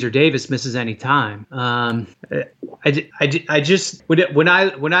if James or Davis misses any time. I just, when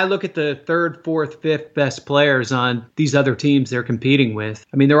I look at the 3rd, 4th, 5th best players on these other teams they're competing with,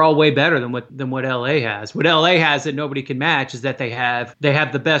 they're all way better than what LA has. What LA has that nobody can match is that they have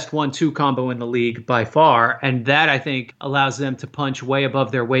the best 1-2 combo in the league by far, and that I think allows them to punch way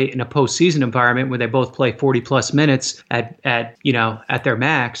above their weight in a postseason environment where they both play 40 plus minutes at their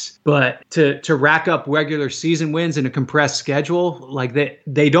max. But to rack up regular season wins in a compressed schedule, like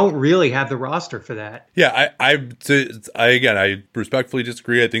they don't really have the roster for that. Yeah, I respectfully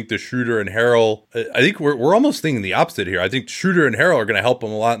disagree. I think the Schroeder and Harrell, I think we're almost thinking the opposite here. I think Schroeder and Harrell are going to help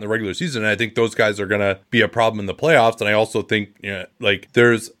them a lot in the regular season, and I think those guys are going to be a problem in the playoffs. And I also think, they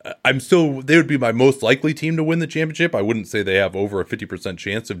would be my most likely team to win the championship. I wouldn't say they have over a 50%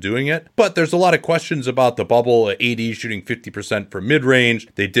 chance of doing it, but there's a lot of questions about the bubble. AD shooting 50% from mid-range.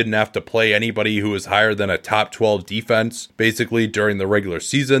 They didn't have to play anybody who was higher than a top 12 defense, basically, during the regular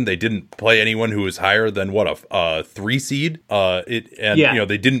season. They didn't play anyone who was higher than a 3 seed.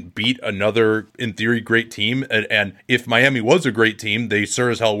 They didn't beat another, in theory, great team. And if Miami was a great team, they sure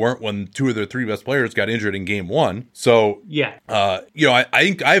as hell weren't when 2 of their 3 best players got injured in game 1. So, I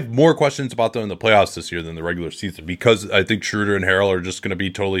think I have more questions about them in the playoffs this year than the regular season because I think Schroeder and Harrell are just going to be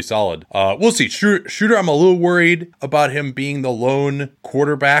totally solid. We'll see. Schroeder, I'm a little worried about him being the lone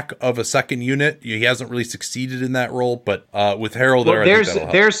quarterback of a second unit. He hasn't really succeeded in that role, but with Harrell there, I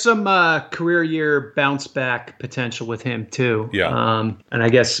think there's some career year bounce back potential with him too. Yeah. And I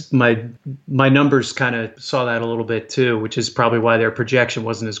guess my numbers kind of saw that a little bit too, which is probably why their projection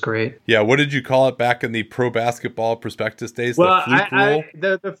wasn't as great. Yeah. What did you call it back in the pro basketball prospectus days? Well, the fluke rule?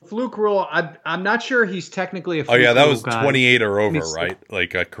 The fluke rule, I'm not sure he's technically a fluke rule. Oh yeah, that was guy. 28 or over, right?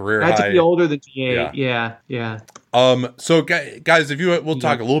 Like a career high. Had to be older than 28. Yeah. So guys, we'll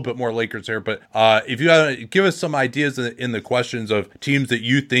talk a little bit more Lakers here, but if you give us some ideas in the questions of teams that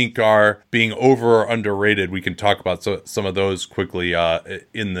you think are being over or underrated, we can talk about some of those quickly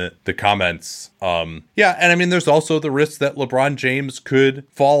in the comments. And there's also the risk that LeBron James could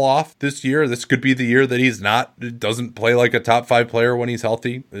fall off this year. This could be the year that doesn't play like a top 5 player when he's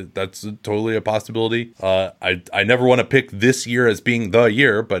healthy. That's totally a possibility. I never want to pick this year as being the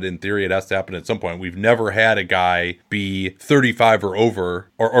year, but in theory it has to happen at some point. We've never had a guy be 35 or over,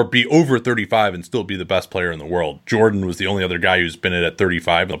 or be over 35 and still be the best player in the world. Jordan was the only other guy who's been it at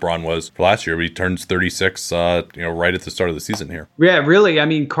 35. LeBron was for last year, but he turns 36, right at the start of the season here. Yeah,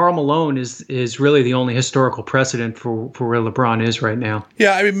 really. Karl Malone is really the only historical precedent for where LeBron is right now.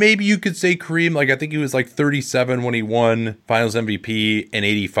 Yeah, maybe you could say Kareem. I think he was 37 when he won Finals MVP in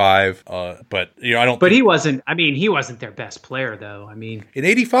 85. But I don't. But he wasn't. He wasn't their best player though. In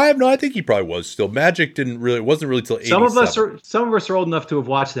 85, no, I think he probably was still. Magic wasn't really till 87. Some of us are old enough to have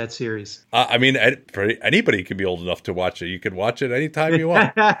watched that series. Anybody can be old enough to watch it. You can watch it anytime you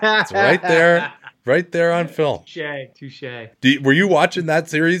want. It's right there. Right there on film. Touche. Were you watching that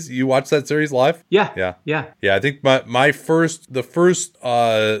series? You watched that series live? Yeah. I think the first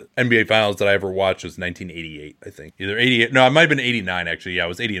NBA Finals that I ever watched was 1988. I think either 88. No, it might have been 89 actually. Yeah, it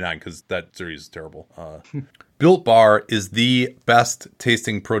was 89 because that series is terrible. Built Bar is the best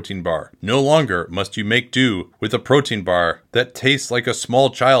tasting protein bar. No longer must you make do with a protein bar that tastes like a small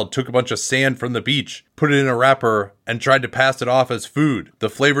child took a bunch of sand from the beach, put it in a wrapper, and tried to pass it off as food. The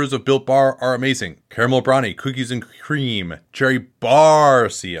flavors of Built Bar are amazing. Caramel brownie, cookies and cream, cherry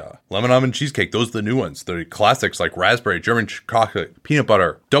barcia, lemon almond cheesecake. Those are the new ones. The classics like raspberry, German chocolate, peanut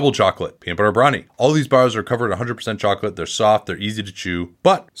butter, double chocolate, peanut butter brownie. All these bars are covered in 100% chocolate. They're soft, they're easy to chew,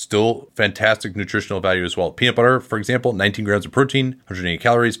 but still fantastic nutritional value as well. Peanut butter, for example, 19 grams of protein, 180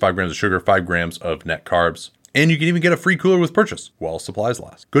 calories, 5 grams of sugar, 5 grams of net carbs. And you can even get a free cooler with purchase while supplies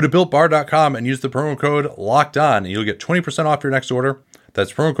last. Go to BuiltBar.com and use the promo code LOCKEDON, and you'll get 20% off your next order.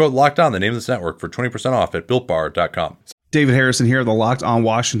 That's promo code LOCKEDON, the name of this network, for 20% off at BuiltBar.com. David Harrison here, the Locked On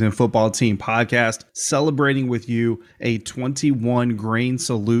Washington Football Team podcast, celebrating with you a 21-grain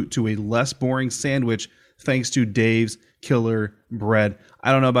salute to a less boring sandwich thanks to Dave's Killer Bread.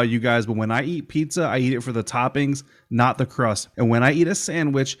 I don't know about you guys, but when I eat pizza, I eat it for the toppings, not the crust. And when I eat a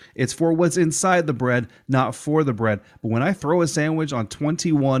sandwich, it's for what's inside the bread, not for the bread. But when I throw a sandwich on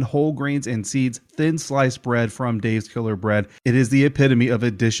 21 whole grains and seeds, thin sliced bread from Dave's Killer Bread, it is the epitome of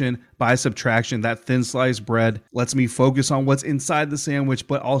addition by subtraction. That thin sliced bread lets me focus on what's inside the sandwich,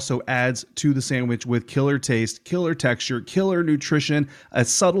 but also adds to the sandwich with killer taste, killer texture, killer nutrition, a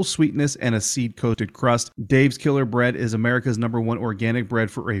subtle sweetness, and a seed-coated crust. Dave's Killer Bread is America's #1 organic bread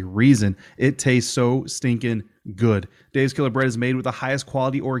for a reason. It tastes so stinking good. Dave's Killer Bread is made with the highest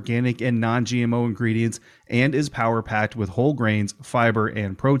quality organic and non-GMO ingredients and is power-packed with whole grains, fiber,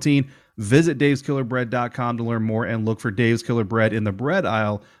 and protein. Visit daveskillerbread.com to learn more and look for Dave's Killer Bread in the bread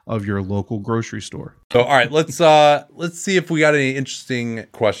aisle of your local grocery store. So, all right, let's see if we got any interesting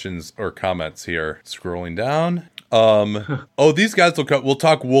questions or comments here. Scrolling down. These guys we'll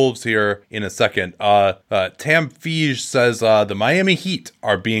talk Wolves here in a second. Tam Fige says the Miami Heat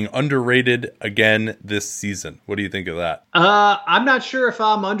are being underrated again this season. What do you think of that? I'm not sure if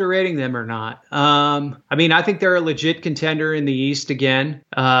I'm underrating them or not. I mean, I think they're a legit contender in the East again.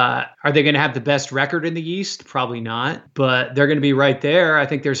 Are they going to have the best record in the East? Probably not, but they're going to be right there. I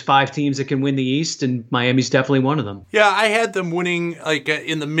think there's 5 teams that can win the East, and Miami's definitely one of them. Yeah, I had them winning like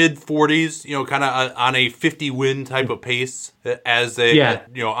in the mid 40s, kind of on a 50-win type of pace as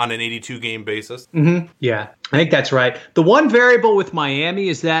on an 82 game basis. Mm-hmm. Yeah, I think that's right. The one variable with Miami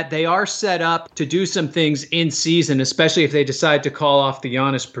is that they are set up to do some things in season, especially if they decide to call off the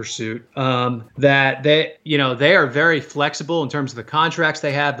Giannis pursuit. That they are very flexible in terms of the contracts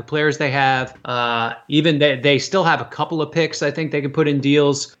they have, the players they have. Even they still have a couple of picks. I think they can put in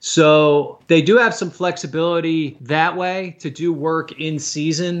deals, so they do have some flexibility that way to do work in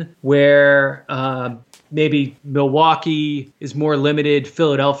season where. Maybe Milwaukee is more limited.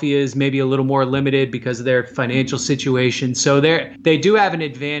 Philadelphia is maybe a little more limited because of their financial situation. So they do have an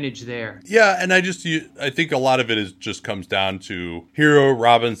advantage there. Yeah, and I think a lot of it just comes down to Hero,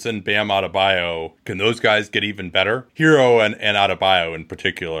 Robinson, Bam Adebayo. Can those guys get even better? Hero and Adebayo in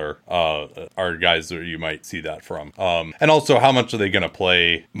particular are guys that you might see that from. And also, how much are they going to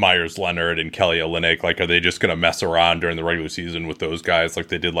play Myers Leonard and Kelly Olynyk? Like, are they just going to mess around during the regular season with those guys like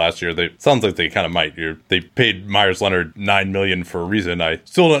they did last year? Sounds like they kind of might. They paid Myers Leonard $9 million for a reason. I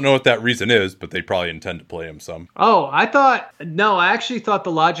still don't know what that reason is, but they probably intend to play him some. Oh, I actually thought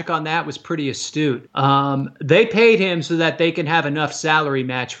the logic on that was pretty astute. They paid him so that they can have enough salary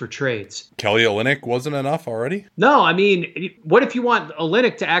match for trades. Kelly Olynyk wasn't enough already? No, I mean, what if you want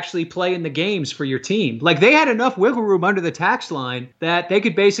Olynyk to actually play in the games for your team? Like, they had enough wiggle room under the tax line that they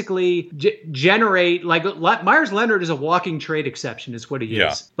could basically generate, like, Myers Leonard is a walking trade exception is what he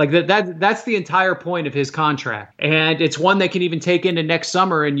is. Like, that's the entire point of his contract. And it's one they can even take into next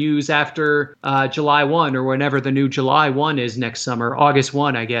summer and use after July 1 or whenever the new July 1 is next summer, August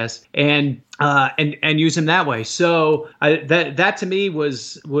 1, I guess. And use him that way. So that to me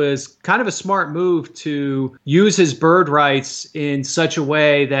was kind of a smart move to use his bird rights in such a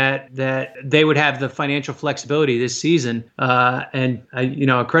way that they would have the financial flexibility this season. And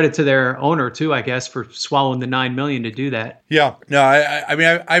a credit to their owner too, I guess, for swallowing the $9 million to do that. Yeah, no, I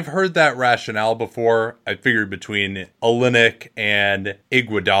mean I've heard that rationale before. I figured between Olynyk and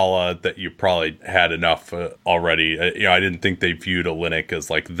Iguodala that you probably had enough already. I didn't think they viewed Olynyk as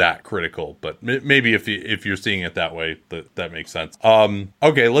like that critical, but maybe if you're seeing it that way, that makes sense.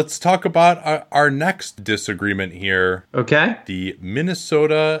 Okay, let's talk about our next disagreement here. Okay. The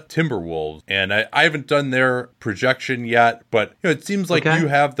Minnesota Timberwolves, and I haven't done their projection yet, but it seems like you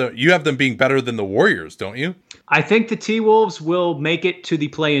have them being better than the Warriors, don't you? I think the T-Wolves will make it to the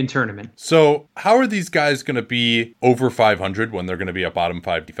play-in tournament. So how are these guys going to be over 500 when they're going to be a bottom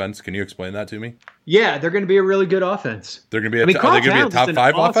 5 defense? Can you explain that to me? Yeah, they're going to be a really good offense. They're going to be a top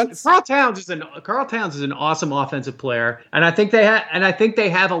 5 offense. Carl Towns is an awesome offensive player, and I think they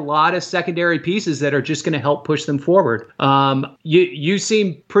have a lot of secondary pieces that are just going to help push them forward. You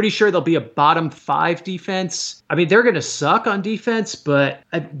seem pretty sure they'll be a bottom 5 defense. I mean, they're going to suck on defense, but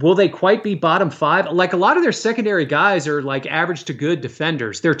will they quite be bottom 5? Like, a lot of their secondary guys are like average to good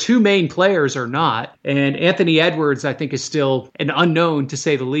defenders. Their 2 main players are not, and Anthony Edwards I think is still an unknown to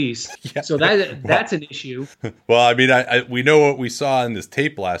say the least. Yeah. So that that's an issue. Well, I mean, we know what we saw in this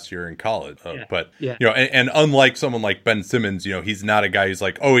tape last year in college, but you know, and unlike someone like Ben Simmons, you know, he's not a guy who's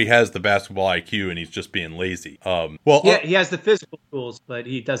like, oh, he has the basketball IQ and he's just being lazy. He has the physical tools, but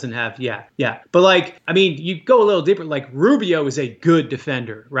he doesn't have, But like, I mean, you go a little deeper. Like Rubio is a good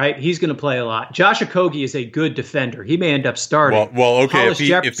defender, right? He's going to play a lot. Josh Okogie is a good defender. He may end up starting. Well, okay.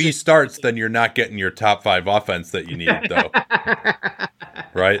 If he starts, then you're not getting your top 5 offense that you need, though.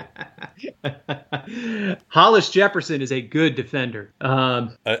 Right? Hollis Jefferson is a good defender.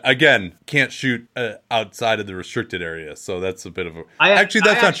 Again, can't shoot outside of the restricted area, so that's a bit of a.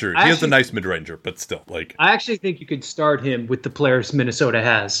 That's not true. He has a nice mid-ranger, but still, like. I actually think you could start him with the players Minnesota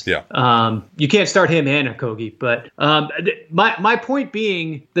has. Yeah. You can't start him and Okogie, but my point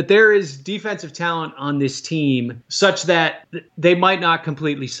being that there is defensive talent on this team such that they might not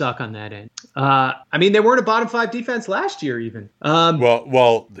completely suck on that end. I mean, they weren't a bottom 5 defense last year, even.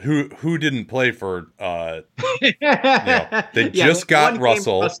 Well, who didn't play for? They just got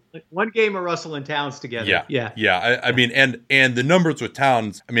Russell. One game of Russell and Towns together. Yeah. I mean, and the numbers with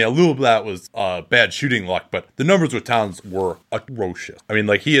Towns. I mean, a little bit of that was bad shooting luck, but the numbers with Towns were atrocious. I mean,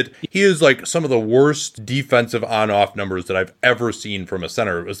 like he is like some of the worst defensive on-off numbers that I've ever seen from a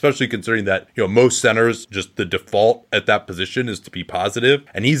center, especially considering that, you know, most centers, just the default at that position is to be positive,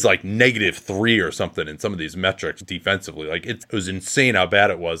 and he's like -3 or something in some of these metrics defensively. Like it was insane how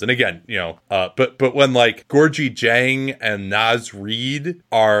bad it was. And again, you know, but when like Gorgie Jang and Naz Reid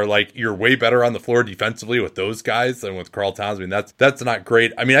are like, you're way better on the floor defensively with those guys than with Karl Towns. I mean, that's not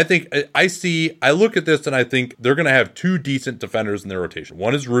great. I mean, I think I look at this and I think they're going to have 2 decent defenders in their rotation.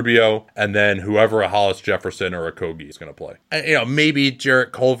 One is Rubio, and then whoever a Hollis Jefferson or a Okogie is going to play. And, you know, maybe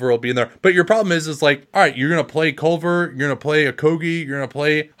Jarrett Culver will be in there. But your problem is like, all right, you're going to play Culver, you're going to play Okogie, you're going to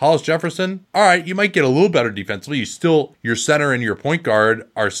play Hollis Jefferson. All right, you might get a little better defensively. Your center and your point guard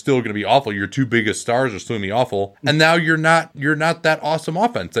are still going to be awful. Your 2 biggest stars are still going to be awful. And now you're not that awesome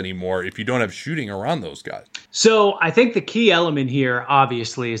offense anymore if you don't have shooting around those guys. So I think the key element here,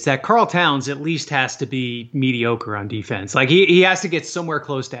 obviously, is that Karl Towns at least has to be mediocre on defense. Like he has to get somewhere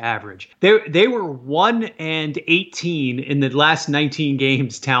close to average. They were 1-18 in the last 19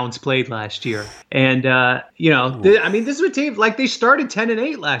 games Towns played last year, and I mean, this is a team like they started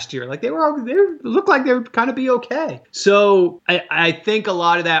 10-8 last year. Like they looked like they would kind of be okay. So I think a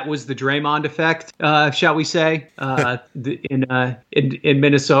lot of that was the Draymond effect, shall we say, in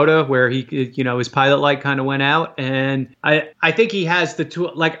Minnesota, where he, you know, his pilot light kind of went out, and I think he has the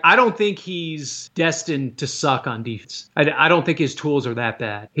tool. Like I don't think he's destined to suck on defense. I don't think his tools are that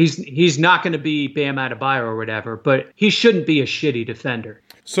bad. He's not going to be Bam Adebayo or whatever, but he shouldn't be a shitty defender.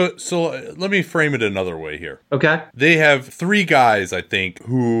 So let me frame it another way here. Okay. They have 3 guys, I think,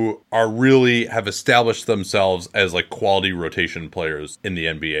 who are really have established themselves as like quality rotation players in the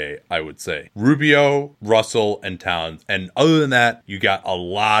NBA, I would say. Rubio, Russell, and Towns. And other than that, you got a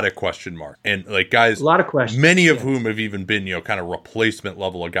lot of question marks. And like guys, a lot of questions. Many of whom have even been, you know, kind of replacement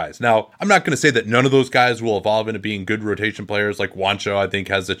level of guys. Now, I'm not going to say that none of those guys will evolve into being good rotation players. Like Juancho, I think,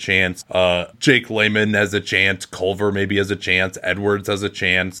 has a chance. Jake Layman has a chance. Culver maybe has a chance. Edwards has a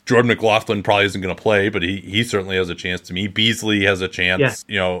chance. Jordan McLaughlin probably isn't going to play, but he certainly has a chance to me. Beasley has a chance.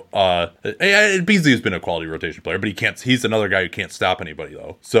 Yeah. You know, Beasley has been a quality rotation player, but he's another guy who can't stop anybody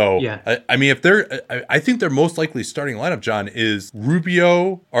though. So yeah. I mean, I think their most likely starting lineup, John, is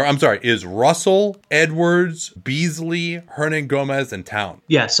Russell, Edwards, Beasley, Hernangomez, and Towns.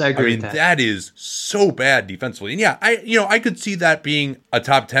 Yes, I agree. I mean, that is so bad defensively. And yeah, I could see that being a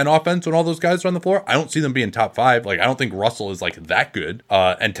top 10 offense when all those guys are on the floor. I don't see them being top 5. Like, I don't think Russell is like that good.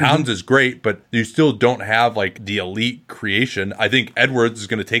 And Towns is great, but you still don't have like the elite creation. I think Edwards is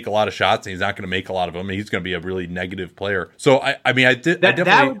going to take a lot of shots and he's not going to make a lot of them. He's going to be a really negative player. So I mean, I definitely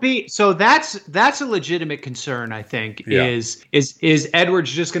that would be, so that's a legitimate concern. I think is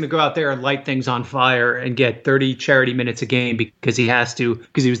Edwards just going to go out there and light things on fire and get 30 charity minutes a game because he has to,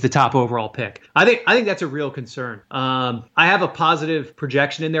 because he was the top overall pick. I think that's a real concern. I have a positive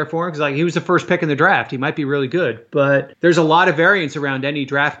projection in there for him because like he was the first pick in the draft. He might be really good, but there's a lot of variance around any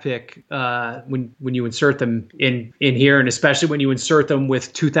draft pick when you insert them in here, and especially when you insert them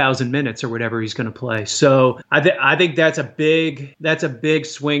with 2,000 minutes or whatever he's going to play. So I think that's a big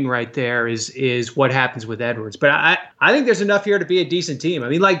swing right there is what happens with Edwards. But I think there's enough here to be a decent team. I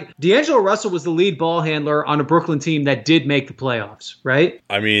mean, like D'Angelo Russell was the lead ball handler on a Brooklyn team that did make the playoffs, right?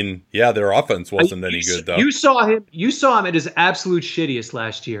 I mean, yeah, their offense wasn't any good though. You saw him at his absolute shittiest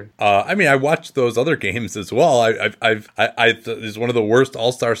last year. I mean, I watched those other games as well. It's one of the worst worst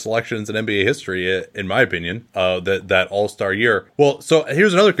all-star selections in NBA history, in my opinion, that all-star year. Well, so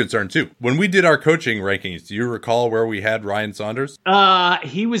here's another concern, too. When we did our coaching rankings, do you recall where we had Ryan Saunders?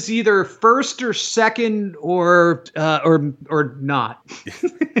 He was either first or second or not.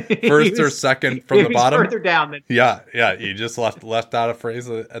 First or second from the bottom? Further down than Yeah. You just left out a phrase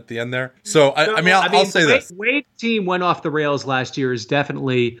at the end there. So, I'll say this. The way the team went off the rails last year is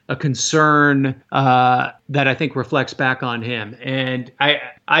definitely a concern that I think reflects back on him. And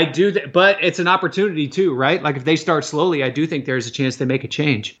I do, but it's an opportunity too, right? Like if they start slowly, I do think there's a chance they make a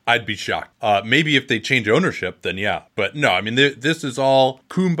change. I'd be shocked. Maybe if they change ownership, then yeah. But no, I mean, this is all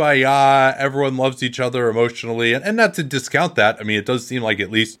kumbaya. Everyone loves each other emotionally. And not to discount that. I mean, it does seem like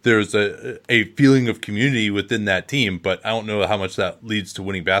at least there's a feeling of community within that team, but I don't know how much that leads to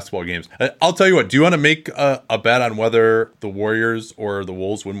winning basketball games. I'll tell you what, do you want to make a bet on whether the Warriors or the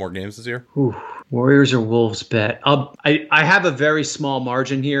Wolves win more games this year? Ooh. Warriors or Wolves bet. I have a very small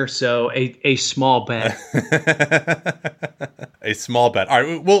margin here, so a small bet. A small bet. All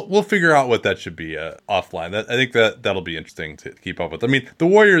right, we'll figure out what that should be offline. I think that'll be interesting to keep up with. I mean, the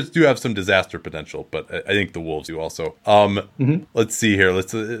Warriors do have some disaster potential, but I think the Wolves do also. Let's see here.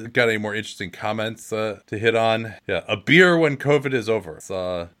 Let's got any more interesting comments to hit on? Yeah, a beer when COVID is over.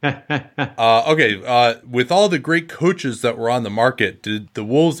 Okay. With all the great coaches that were on the market, did the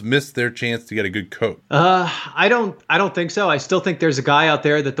Wolves miss their chance to get a good coach? I don't think so. I still think there's a guy out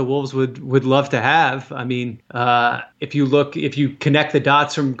there that the Wolves would love to have. I mean, if you connect the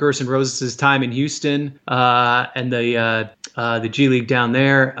dots from Gerson Rosas' time in Houston and the G League down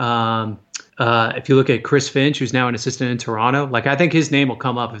there. If you look at Chris Finch, who's now an assistant in Toronto, like I think his name will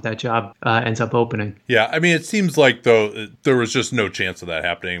come up if that job ends up opening. Yeah, I mean, it seems like though there was just no chance of that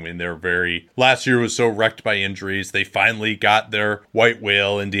happening. I mean, last year was so wrecked by injuries. They finally got their white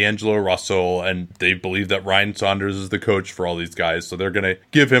whale in D'Angelo Russell, and they believe that Ryan Saunders is the coach for all these guys, so they're going to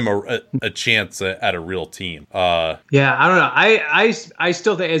give him a chance at a real team. Yeah, I don't know. I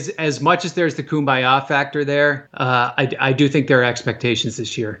still think as much as there's the kumbaya factor there, I do think there are expectations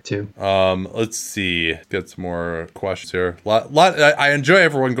this year too. Let's see. Get some more questions here. I enjoy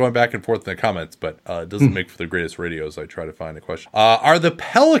everyone going back and forth in the comments, but it doesn't make for the greatest radio, so I try to find a question. Are the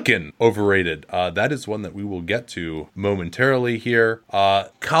Pelican overrated? That is one that we will get to momentarily here.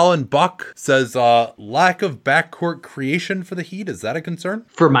 Colin Buck says, lack of backcourt creation for the Heat. Is that a concern?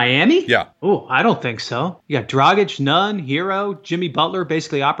 For Miami? Yeah. Oh, I don't think so. You got Dragic, Nunn, Hero, Jimmy Butler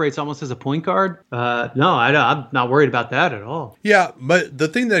basically operates almost as a point guard. No, I'm not worried about that at all. Yeah, but the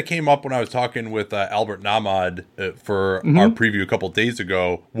thing that came up when I was talking with Albert Namad for our preview a couple days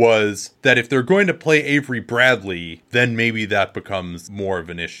ago was that if they're going to play Avery Bradley, then maybe that becomes more of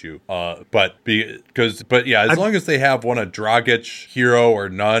an issue. But as long as they have one of Dragic, Hero, or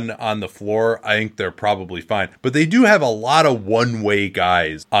Nunn on the floor, I think they're probably fine. But they do have a lot of one-way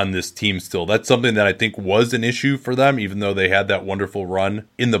guys on this team still. That's something that I think was an issue for them, even though they had that wonderful run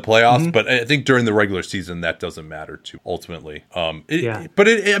in the playoffs. But I think during the regular season, that doesn't matter too ultimately.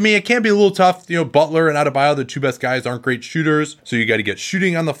 It can be a little tough. You know, Butler and Adebayo, the two best guys, aren't great shooters, so you got to get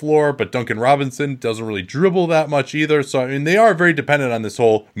shooting on the floor. But Duncan Robinson doesn't really dribble that much either. So I mean, they are very dependent on this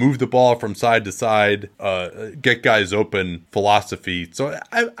whole move the ball from side to side, get guys open philosophy. So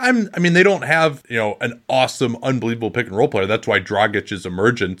I mean, they don't have an awesome, unbelievable pick and roll player. That's why Dragic's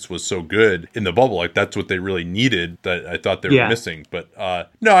emergence was so good in the bubble. Like that's what they really needed. That I thought they were missing. But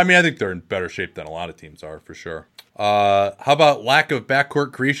no, I mean, I think they're in better shape than a lot of teams are for sure. How about lack of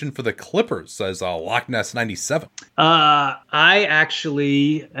backcourt creation for the Clippers, says Loch Ness 97. I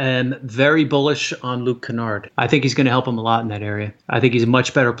actually am very bullish on Luke Kennard. I think he's going to help him a lot in that area. I think he's a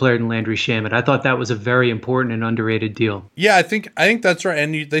much better player than Landry Shamet. I thought that was a very important and underrated deal. Yeah, I think that's right.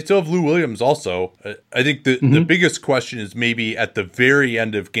 And they still have Lou Williams also. I think the biggest question is maybe at the very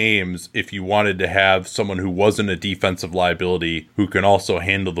end of games, if you wanted to have someone who wasn't a defensive liability, who can also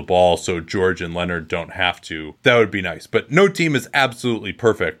handle the ball so George and Leonard don't have to, that would be nice. But no team is absolutely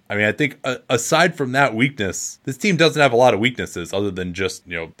perfect. I mean, I think aside from that weakness, this team doesn't have a lot of weaknesses other than just,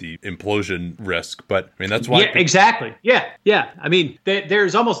 the implosion risk. But I mean, that's why. Yeah, exactly. Yeah. I mean,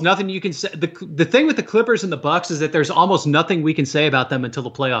 there's almost nothing you can say. The thing with the Clippers and the Bucks is that there's almost nothing we can say about them until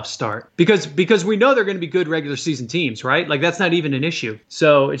the playoffs start because we know they're going to be good regular season teams, right? Like that's not even an issue.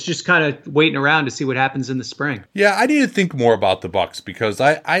 So it's just kind of waiting around to see what happens in the spring. Yeah, I need to think more about the Bucks because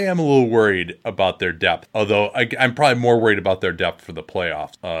I am a little worried about their depth. Although, I'm probably more worried about their depth for the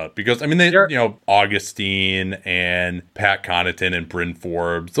playoffs because I mean Augustine and Pat Connaughton and Bryn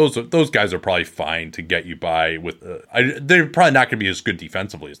Forbes, those guys are probably fine to get you by with. They're probably not going to be as good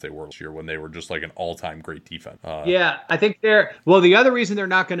defensively as they were last year when they were just like an all-time great defense. I think the other reason they're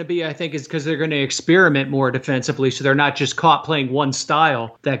not going to be, I think, is because they're going to experiment more defensively, so they're not just caught playing one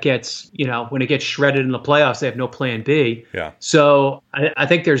style that gets, when it gets shredded in the playoffs, they have no plan B. Yeah. So I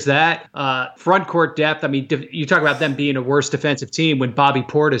think there's that. Front court depth, I mean, you talk about them being a worse defensive team when Bobby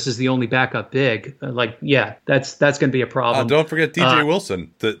Portis is the only backup big. That's going to be a problem. Don't forget DJ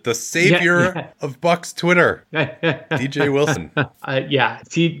Wilson, the savior of Bucks Twitter. DJ Wilson.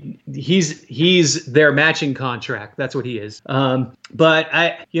 He's their matching contract. That's what he is. But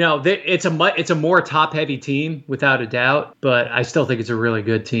it's a more top heavy team without a doubt. But I still think it's a really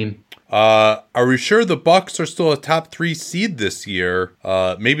good team. Are we sure the Bucks are still a top 3 seed this year?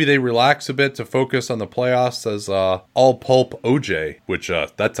 Maybe they relax a bit to focus on the playoffs as all pulp OJ, which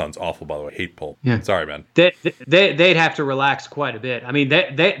that sounds awful, by the way. Hate pulp. Yeah. Sorry, man. They'd have to relax quite a bit. I mean,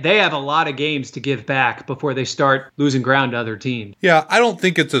 they have a lot of games to give back before they start losing ground to other teams. Yeah, I don't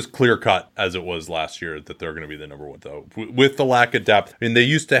think it's as clear cut as it was last year that they're going to be the number one, though. With the lack of depth, I mean, they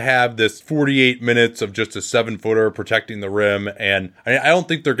used to have this 48 minutes of just a 7-footer protecting the rim, and I don't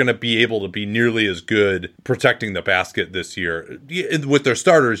think they're going to be able to be nearly as good protecting the basket this year with their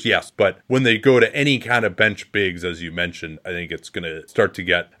starters, yes, but when they go to any kind of bench bigs, as you mentioned, I think it's going to start to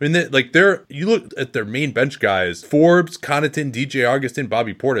get, I mean, you look at their main bench guys, Forbes, Connaughton, DJ Augustin,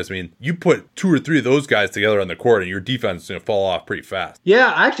 Bobby Portis. I mean, you put 2 or 3 of those guys together on the court and your defense is going to fall off pretty fast.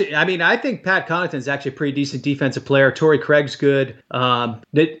 Yeah, actually, I mean, I think Pat Connaughton is actually a pretty decent defensive player. Torrey Craig's good.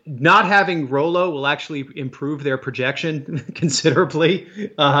 Not having Rolo will actually improve their projection considerably.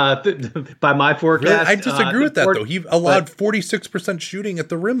 By my forecast. Really? I disagree with that, though. He allowed 46% shooting at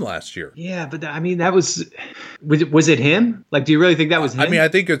the rim last year. Yeah, but I mean, was it him? Like, do you really think that was him? I mean, I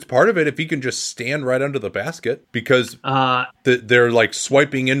think it's part of it if he can just stand right under the basket because they're like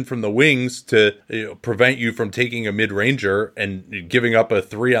swiping in from the wings to prevent you from taking a mid-ranger and giving up a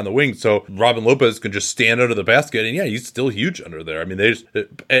 3 on the wing. So Robin Lopez can just stand under the basket, and yeah, he's still huge under there. I mean,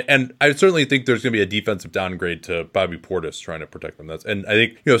 and I certainly think there's going to be a defensive downgrade to Bobby Portis trying to protect them. And I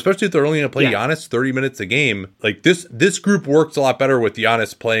think, especially if they're only going to play Giannis 30 minutes a game, like this group works a lot better with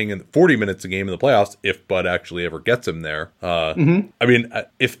Giannis playing in 40 minutes a game in the playoffs, if Bud actually ever gets him there. I mean,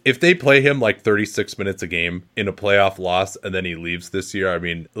 if they play him like 36 minutes a game in a playoff loss and then he leaves this year, I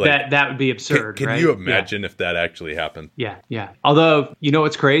mean, like, that would be absurd. Can you imagine if that actually happened? Yeah. Although,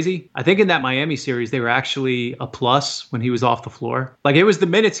 what's crazy? I think in that Miami series, they were actually a plus when he was off the floor. Like, it was the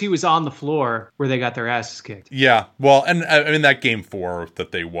minutes he was on the floor where they got their asses kicked. Yeah. Well, and I mean, that game 4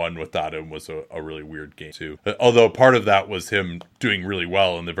 that they won without him was a really weird game too. Although part of that was him doing really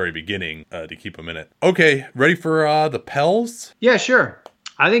well in the very beginning to keep him in it. Okay, ready for the Pels? Yeah, sure.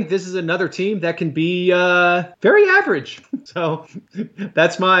 I think this is another team that can be very average. So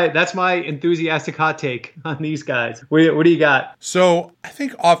that's my enthusiastic hot take on these guys. What do you got? So I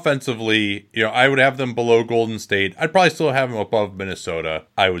think offensively, I would have them below Golden State. I'd probably still have them above Minnesota,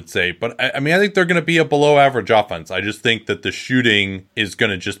 I would say. But I mean, I think they're going to be a below average offense. I just think that the shooting is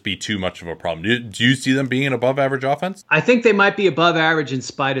going to just be too much of a problem. Do you see them being an above average offense? I think they might be above average in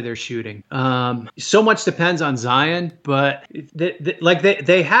spite of their shooting. So much depends on Zion, but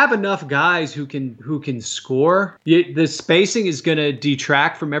they have enough guys who can score. The spacing is going to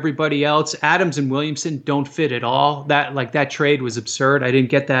detract from everybody else. Adams and Williamson don't fit at all. That trade was absurd. I didn't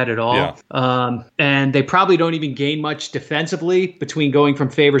get that at all. Yeah. And they probably don't even gain much defensively between going from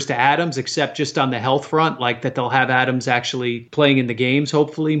Favors to Adams, except just on the health front, like that they'll have Adams actually playing in the games,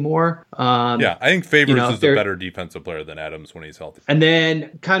 hopefully more. I think Favors is a better defensive player than Adams when he's healthy. And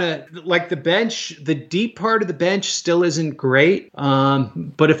then kind of like the bench, the deep part of the bench still isn't great.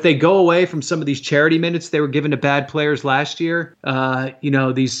 But if they go away from some of these charity minutes they were given to bad players last year,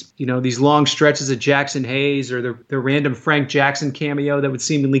 these long stretches of Jackson Hayes or the random Frank Jackson cameo that would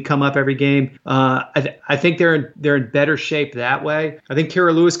seemingly come up every game, I think they're in better shape that way. I think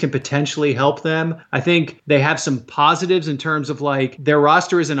Kira Lewis can potentially help them. I think they have some positives in terms of like their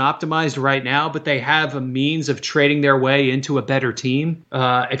roster isn't optimized right now, but they have a means of trading their way into a better team.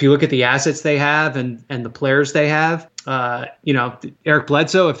 If you look at the assets they have and the players they have, Eric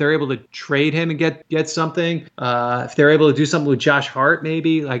Bledsoe, if they're able to trade him and get something, if they're able to do something with Josh Hart,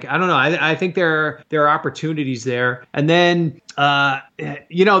 maybe, like, I don't know. I think there are opportunities there. And then,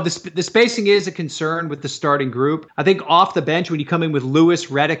 the spacing is a concern with the starting group. I think off the bench, when you come in with Lewis,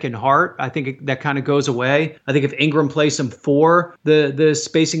 Redick, and Hart, I think that kind of goes away. I think if Ingram plays some 4, the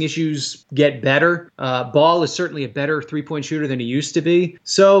spacing issues get better. Ball is certainly a better 3-point shooter than he used to be.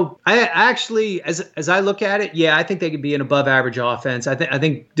 So I actually, as I look at it, I think they could be an above average offense. I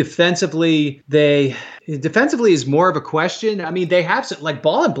think defensively is more of a question. I mean, they have like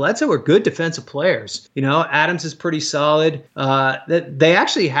Ball and Bledsoe are good defensive players. Adams is pretty solid. They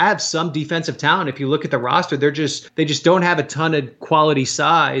actually have some defensive talent. If you look at the roster, they just don't have a ton of quality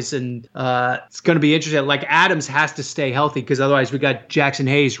size, and it's going to be interesting. Like, Adams has to stay healthy, because otherwise we got Jackson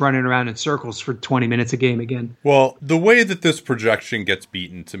Hayes running around in circles for 20 minutes a game again. Well, the way that this projection gets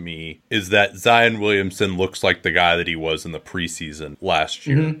beaten to me is that Zion Williamson looks like the guy that he was in the preseason last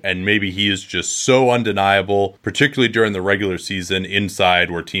year, and maybe he is just so undeniable, particularly during the regular season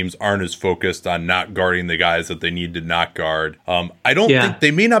inside, where teams aren't as focused on not guarding the guys that they need to not guard. I don't think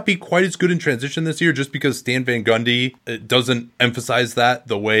they may not be quite as good in transition this year, just because Stan Van Gundy doesn't emphasize that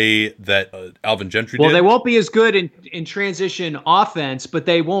the way that Alvin Gentry did. Well, they won't be as good in transition offense, but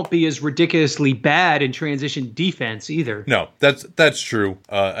they won't be as ridiculously bad in transition defense either. No, that's true.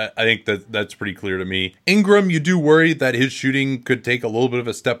 I think that's pretty clear to me. Ingram, you do worry that his shooting could take a little bit of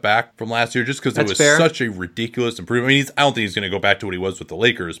a step back from last year, just because it was such a ridiculous improvement. I mean, I don't think he's going to go back to what he was with the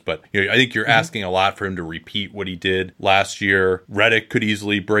Lakers, but I think you're asking a lot for him to repeat what he did last year. Redick could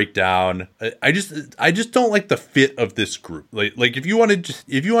easily break down. I just don't like the fit of this group. Like if you wanted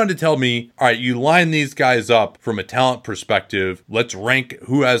to tell me, all right, you line these guys up from a talent perspective, let's rank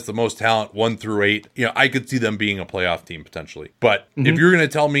who has the most talent 1 through 8. I could see them being a playoff team potentially. But if you're going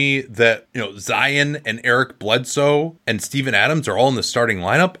to tell me that Zion and Eric Bledsoe and Steven Adams are all in the starting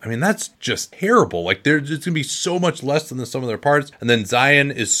lineup, I mean, that's just terrible. Like, it's going to be so much less than the sum of their parts. And then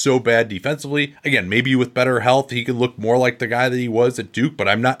Zion is so bad defensively. Again, maybe with better health, he could look more like the guy that he was at Duke, but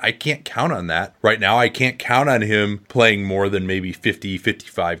I can't count on that right now. I can't count on him playing more than maybe 50,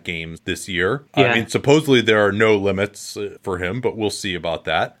 55 games this year. Yeah. I mean, supposedly there are no limits for him, but we'll see about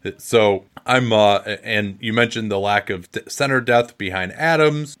that. So I'm, and you mentioned the lack of center depth behind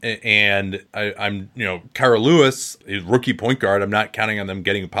Adams, and I'm, Kira Lewis, his rookie point guard, I'm not counting on them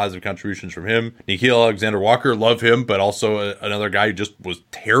getting positive contributions from him. Nickeil Alexander-Walker, love him, but also another guy who just was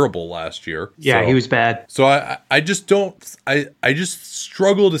terrible last year. Yeah, he was bad. So I just don't, I just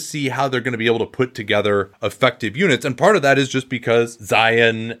struggle to see how they're going to be able to put together effective units. And part of that is just because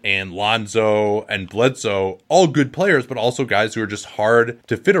Zion and Lonzo and Bledsoe, all good players, but also guys who are just hard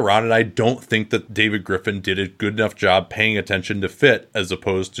to fit around. And I don't think that David Griffin did a good enough job paying attention to fit, as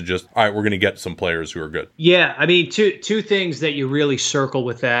opposed to just, all right, we're going to get some players who are good. Yeah, I mean, two things that you really circle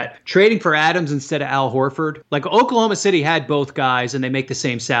with that. Trading for Adams instead of Al Horford. Like, Oklahoma City had both guys and they make the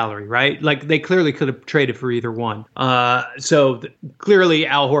same salary, right? Like, they clearly could have traded for either one. Clearly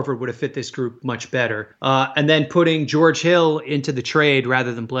Al Horford would have fit this group much better. And then putting George Hill into the trade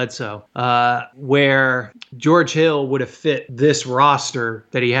rather than Bledsoe, where George Hill would have fit this roster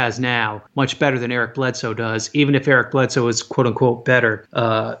that he has now much better than Eric Bledsoe does, even if Eric Bledsoe is quote unquote better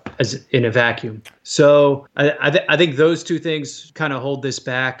as in a vacuum. So I think those two things kind of hold this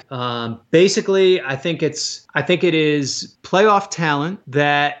back. Basically, I think it is playoff talent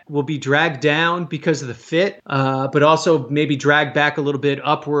that will be dragged down because of the fit, but also maybe dragged back a little bit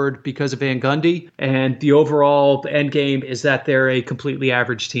upward because of Van Gundy. And the overall end game is that they're a completely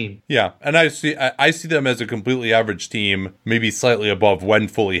average team. Yeah, and I see them as a completely average team, maybe slightly above when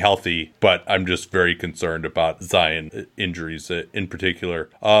fully healthy, but I'm just very concerned about Zion injuries in particular.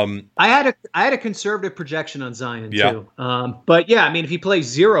 I had a conservative projection on Zion too. But yeah, I mean, if he plays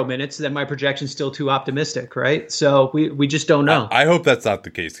 0 minutes, then my projection's still too optimistic, right? So we just don't know. I hope that's not the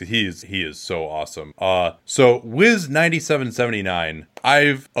case, because he is so awesome. So Wiz 9779,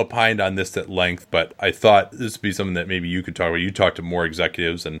 I've opined on this at length, but I thought this would be something that maybe you could talk about. You talked to more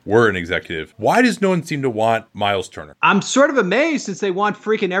executives and were an executive. Why does no one seem to want Miles Turner? I'm sort of amazed, since they want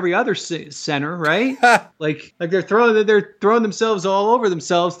freaking every other center, right? like they're throwing themselves all over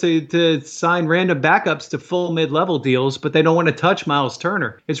themselves to sign random backups to full mid-level deals, but they don't want to touch Miles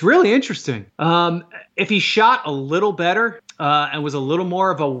Turner. It's really interesting. If he shot a little better and was a little more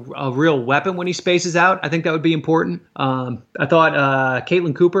of a real weapon when he spaces out, I think that would be important. I thought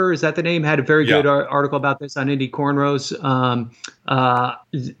Caitlin Cooper, is that the name, had a very good article about this on Indy Cornrows,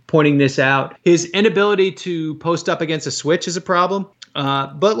 pointing this out. His inability to post up against a switch is a problem.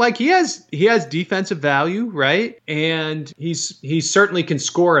 But like he has defensive value, right? And he certainly can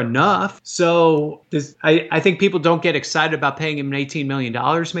score enough. So I think people don't get excited about paying him $18 million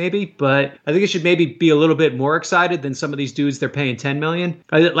maybe, but I think it should maybe be a little bit more excited than some of these dudes they're paying $10 million.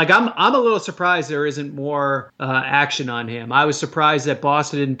 I'm a little surprised there isn't more action on him. I was surprised that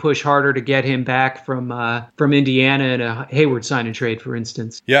Boston didn't push harder to get him back from Indiana in a Hayward sign and trade, for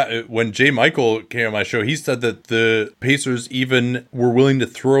instance. Yeah, when Jay Michael came on my show, he said that the Pacers even were willing to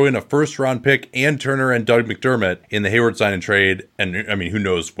throw in a first-round pick and Turner and Doug McDermott in the Hayward sign and trade. And I mean, who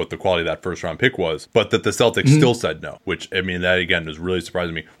knows what the quality of that first-round pick was, but that the Celtics still said no, which, I mean, that again is really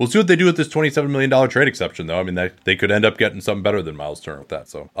surprising me. We'll see what they do with this $27 million trade exception, though. I mean, they could end up getting something better than Miles Turner with that.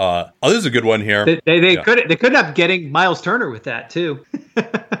 So, this is a good one here. They could end up getting Miles Turner with that, too.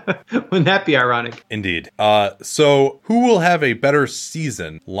 Wouldn't that be ironic? Indeed. So who will have a better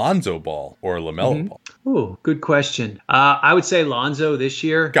season, Lonzo Ball or LaMelo Ball? Ooh, good question. I would say Lonzo this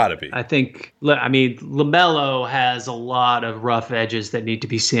year. Gotta be. I mean, LaMelo has a lot of rough edges that need to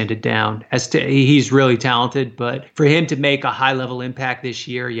be sanded down. He's really talented, but for him to make a high-level impact this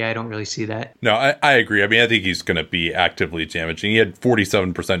year, I don't really see that. No, I agree. I mean, I think he's going to be actively damaging. He had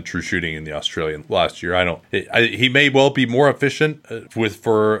 47% true shooting in the Australian last year. He may well be more efficient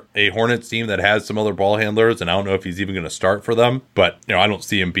for a Hornets team that has some other ball handlers, and I don't know if he's even going to start for them. But I don't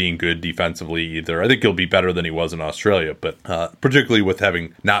see him being good defensively either. I think he'll be better than he was in Australia, but particularly with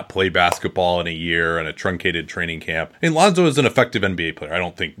having not played basketball in a year and a truncated training camp. And Lonzo is an effective NBA player. I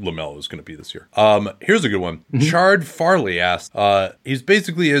don't think LaMelo is going to be this year. Here's a good one. Chard Farley asked,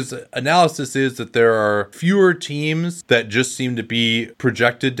 his analysis is that there are fewer teams that just seem to be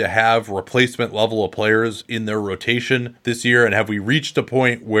projected to have replacement level of players in their rotation this year. And have we reached a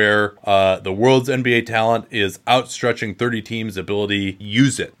point where the world's NBA talent is outstretching 30 teams' ability to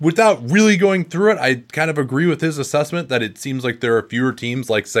use it? Without really going through it, I kind of agree with his assessment that it seems like there are fewer teams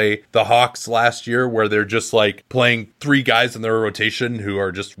like, say, the Hawks last year, where they're just like playing 3 guys in their rotation who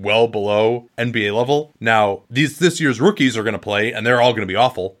are just well below NBA level. Now, this year's rookies are going to play, and they're all going to be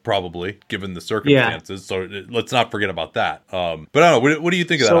awful, probably, given the circumstances. Yeah. So let's not forget about that. But I don't know. What do you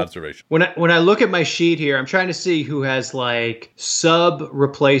think of that observation? When I look at my sheet here, I'm trying to see who has like sub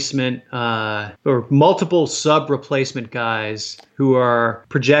replacement or multiple sub replacement guys who are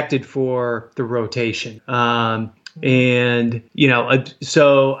projected for the rotation. And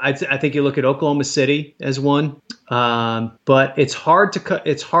so I think you look at Oklahoma City as one, but it's hard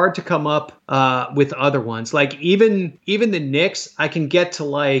to come up with other ones. Like even the Knicks, I can get to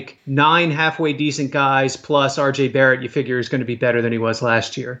like 9 halfway decent guys plus RJ Barrett. You figure is going to be better than he was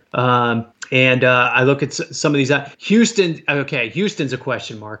last year. And I look at some of these. Houston, okay, Houston's a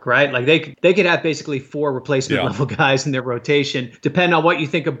question mark, right? Like they could have basically 4 replacement level guys in their rotation, depending on what you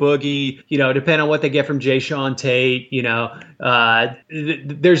think of Boogie, depending on what they get from Jayshawn Tate.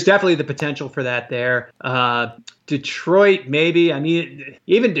 There's definitely the potential for that there. Detroit, maybe. I mean,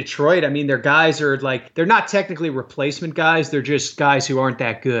 even Detroit, I mean, their guys are like, they're not technically replacement guys. They're just guys who aren't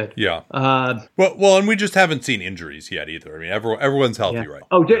that good. Yeah. Well, and we just haven't seen injuries yet either. I mean, everyone's healthy, right?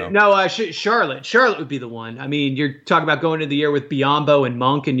 Oh, no, Charlotte. Charlotte would be the one. I mean, you're talking about going into the year with Biyombo and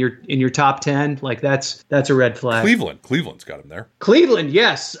Monk in your top 10. Like that's a red flag. Cleveland's got him there. Cleveland,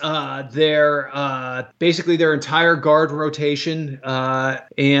 yes. They're basically their entire guard rotation.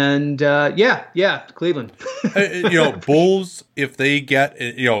 Cleveland. Bulls, if they get,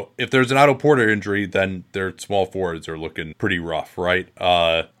 if there's an Otto Porter injury, then their small forwards are looking pretty rough, right?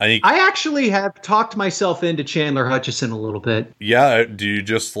 I actually have talked myself into Chandler Hutchison a little bit. Yeah. Do you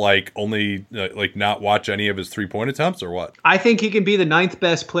just only not watch any of his 3-point attempts or what? I think he can be the 9th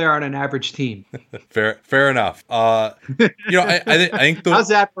best player on an average team. Fair enough. I think how's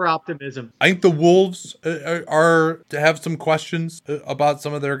that for optimism? I think the Wolves are to have some questions about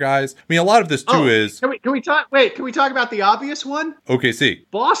some of their guys. I mean, a lot of this too is. Can we talk about the obvious one? OKC.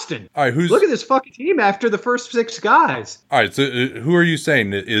 Boston. All right, look at this fucking team after the first 6 guys. All right, so who are you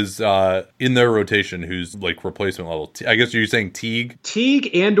saying is in their rotation who's like replacement level? I guess you're saying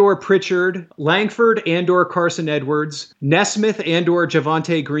Teague and/or Pritchard, Langford and/or Carson Edwards, Nesmith and/or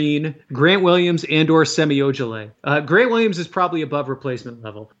Javonte Green, Grant Williams and/or Semi Ojeleye. Grant Williams is probably above replacement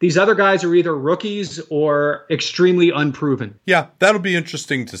level. These other guys are either rookies or extremely unproven. Yeah, that'll be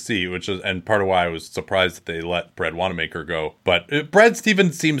interesting to see, and part of why I was surprised that they let Brad Wanamaker go. But Brad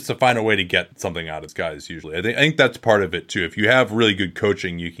Stevens seems to find a way to get something out of his guys usually. I think that's part of it too. If you have really good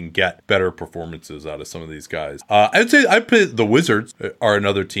coaching, you can get better performances out of some of these guys. I would say I'd put the Wizards are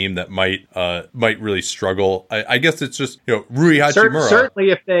another team that might really struggle. I guess it's just, Rui Hachimura.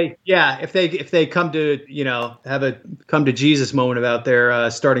 Certainly if they come to, have a come to Jesus moment about their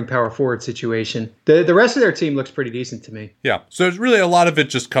starting power forward situation, the rest of their team looks pretty decent to me. Yeah. So it's really a lot of it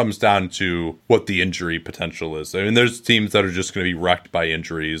just comes down to what the injury potential is. I mean, there's teams that are just going to be wrecked by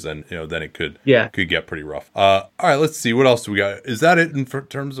injuries, and then it could get pretty rough. All right, let's see what else do we got. Is that it in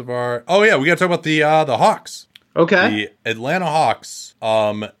terms of our? Oh yeah, we got to talk about the Hawks. Okay. The Atlanta Hawks.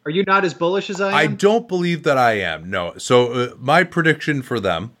 Are you not as bullish as I am? I don't believe that I am. No. So my prediction for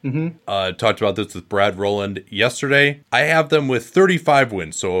them, talked about this with Brad Rowland yesterday. I have them with 35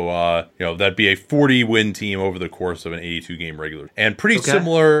 wins. So, that'd be a 40-win team over the course of an 82-game regular. And pretty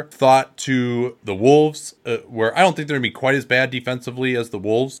similar thought to the Wolves, where I don't think they're going to be quite as bad defensively as the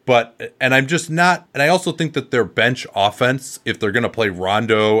Wolves. And I'm just not, and I also think that their bench offense, if they're going to play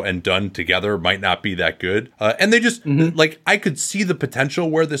Rondo and Dunn together, might not be that good. And they just, I could see the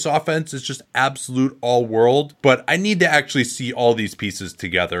potential where this offense is just absolute all world, but I need to actually see all these pieces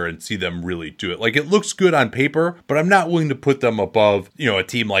together and see them really do it. Like, it looks good on paper, but I'm not willing to put them above, a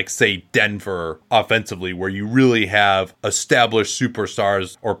team like, say, Denver offensively, where you really have established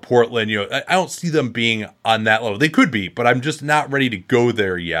superstars, or Portland. I don't see them being on that level. They could be, but I'm just not ready to go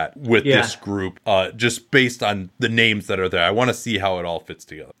there yet with this group, just based on the names that are there. I want to see how it all fits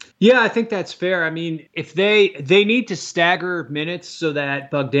together. Yeah, I think that's fair. I mean, if they need to stagger minutes so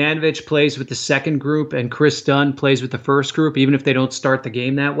that Bogdanović plays with the second group and Chris Dunn plays with the first group, even if they don't start the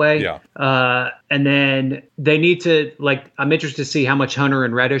game that way. Yeah. And then they need to, I'm interested to see how much Hunter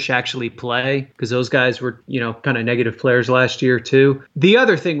and Reddish actually play, because those guys were, kind of negative players last year too. The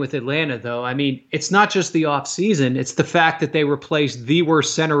other thing with Atlanta, though, I mean, it's not just the offseason, it's the fact that they replaced the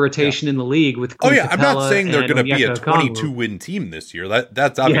worst center rotation in the league with Clint Capella. I'm not saying they're going to be a 22-win team this year.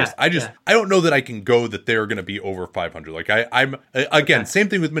 That's obvious. I don't know that I can go that they're going to be over 500. I'm again, same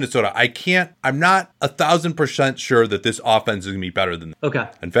thing with Minnesota. I'm not 1,000% sure that this offense is going to be better than them. Okay.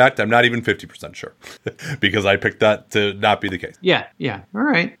 In fact, I'm not even 50% sure because I picked that to not be the case. Yeah. All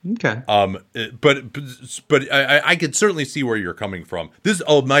right. Okay. But I could certainly see where you're coming from.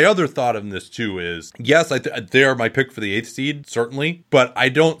 My other thought on this too is, yes, they are my pick for the 8th seed, certainly, but I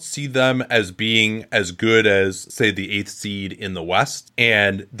don't see them as being as good as, say, the 8th seed in the West.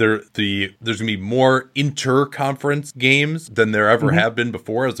 And there's going to be more inter-conference games than there ever have been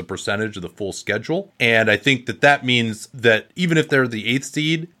before as a percentage of the full schedule. And I think that means that even if they're the 8th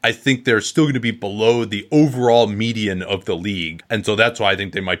seed, I think they're still going to be below the overall median of the league. And so that's why I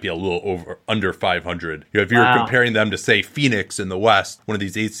think they might be a little under 500. If you're comparing them to, say, Phoenix in the West, one of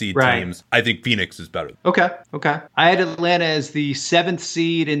these 8th seed teams, I think Phoenix is better. Okay. I had Atlanta as the 7th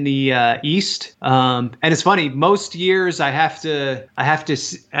seed in the East. And it's funny, most years I have to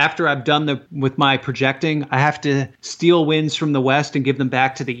after I've done with my projecting, I have to steal wins from the West and give them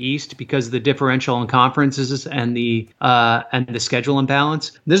back to the East because of the differential in conferences and the schedule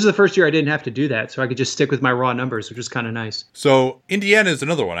imbalance. This is the first year I didn't have to do that, so I could just stick with my raw numbers, which is kind of nice. So Indiana is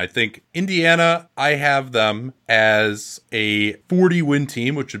another one. I think Indiana, I have them as a 40-win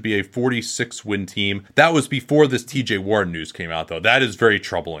team, which would be a 46-win team. That was before this TJ Warren news came out, though. That is very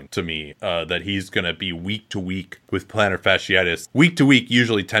troubling to me, that he's going to be week to week with plantar fasciitis. Week to week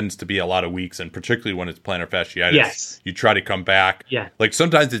usually tends to be a lot of weeks, and particularly when it's plantar fasciitis, you try to come back. Yeah. Like,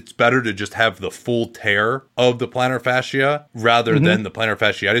 sometimes it's better to just have the full tear of the plantar fascia rather than the plantar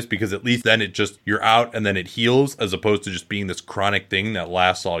fasciitis, because at least then you're out and then it heals, as opposed to just being this chronic thing that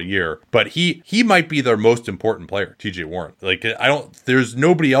lasts all year. But he might be their most important player, TJ Warren. Like, there's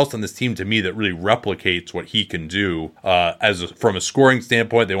nobody else on this team to me that really replicates what he can do from a scoring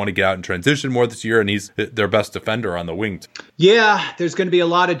standpoint. They want to get out and transition more this year, and he's their best defender on the wing. Yeah, there's going to be a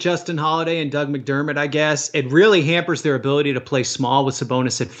lot of Justin Holiday and Doug McDermott, I guess. It really hampers their ability to play small with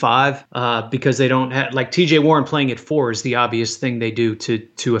Sabonis at 5 because they don't have, TJ Warren playing at 4 is the obvious thing they do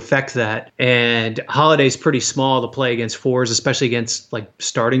to affect that. And Holiday's pretty small to play against 4s, especially against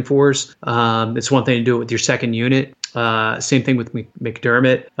starting 4s. It's one thing to do it with your second unit. Same thing with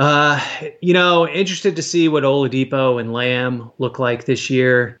McDermott. Interested to see what Oladipo and Lamb look like this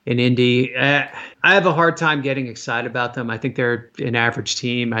year in Indy. I have a hard time getting excited about them. I think they're an average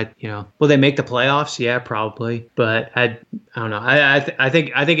team. Will they make the playoffs? Yeah, probably. But I don't know. I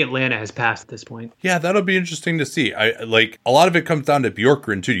think Atlanta has passed at this point. Yeah, that'll be interesting to see. I like a lot of it comes down to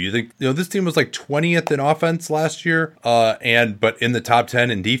Bjorkgren too. Do you think this team was like 20th in offense last year, but in the top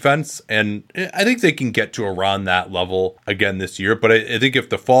 10 in defense, and I think they can get to around that level again this year. But I think if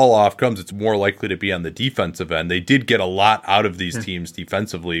the fall off comes, it's more likely to be on the defensive end. They did get a lot out of these teams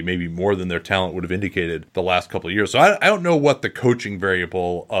defensively, maybe more than their talent would have indicated the last couple of years. So I don't know what the coaching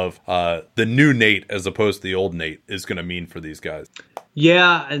variable of the new Nate as opposed to the old Nate is going to mean for these guys.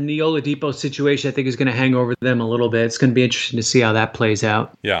 Yeah, and the Oladipo situation, I think, is going to hang over them a little bit. It's going to be interesting to see how that plays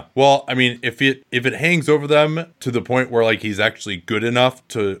out. Yeah, well, I mean, if it hangs over them to the point where like he's actually good enough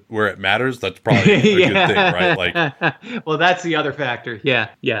to where it matters, that's probably a good thing, right? Like, well, that's the other factor. Yeah.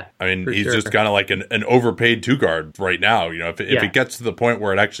 I mean, he's just kind of like an overpaid two guard right now. If it gets to the point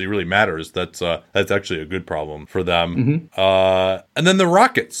where it actually really matters, that's actually a good problem for them. Mm-hmm. And then the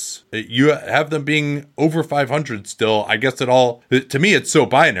Rockets, you have them being over 500 still. I guess to me, it's so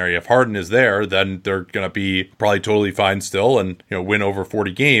binary. If Harden is there, then they're going to be probably totally fine still and win over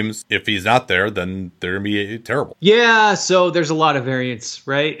 40 games. If he's not there, then they're going to be terrible. Yeah, so there's a lot of variance,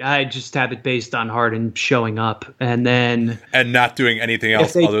 right? I just have it based on Harden showing up and not doing anything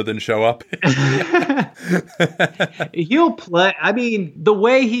else other than show up. He'll play. I mean, the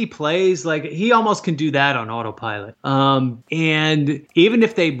way he plays, like he almost can do that on autopilot. And even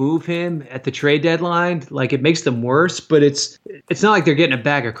if they move him at the trade deadline, like it makes them worse, but it's not like they're getting a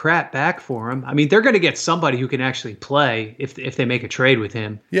bag of crap back for him. I mean, they're going to get somebody who can actually play if they make a trade with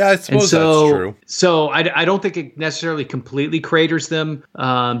him. Yeah, I suppose that's true. So I don't think it necessarily completely craters them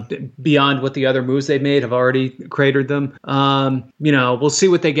beyond what the other moves they've made have already cratered them. We'll see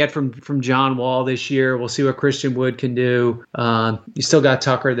what they get from John Wall this year. We'll see what Christian Wood can do. You still got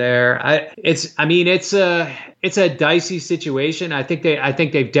Tucker there. It's a dicey situation. I think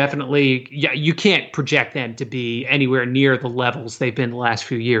they've definitely. Yeah, you can't project them to be anywhere near the levels they've been the last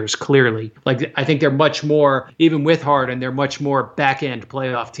few years. Clearly, like I think they're much more, even with Harden, they're much more back end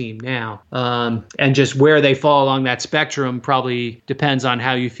playoff team now. And just where they fall along that spectrum probably depends on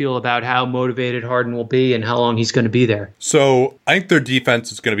how you feel about how motivated Harden will be and how long he's going to be there. So I think their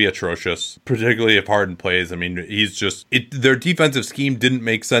defense is going to be atrocious, particularly if Harden plays. I mean, their defensive scheme didn't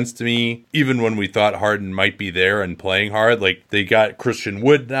make sense to me, even when we thought Harden might be there and playing hard. Like they got Christian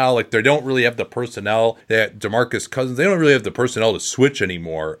Wood now, like they don't really have the personnel. They had DeMarcus Cousins. They don't really have the personnel to switch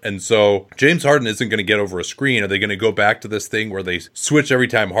anymore. And so James Harden isn't going to get over a screen. Are they going to go back to this thing where they switch every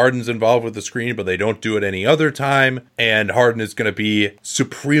time Harden's involved with the screen, but they don't do it any other time? And Harden is going to be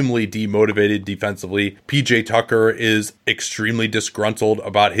supremely demotivated defensively. PJ Tucker is extremely disgruntled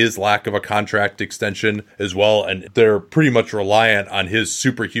about his lack of a contract extension as well. And they're pretty much reliant on his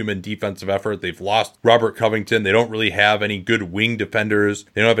superhuman defensive effort. They've lost Robert Covington. They don't really have any good wing defenders.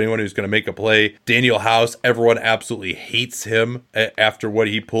 They don't have anyone who's going to make a play. Daniel House, everyone absolutely hates him after what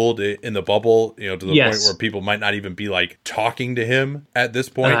he pulled in the bubble, to the point where people might not even be like talking to him at this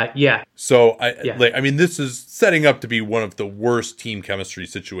point. So this is setting up to be one of the worst team chemistry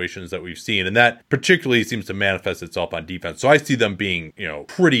situations that we've seen. And that particularly seems to manifest itself on defense. So I see them being,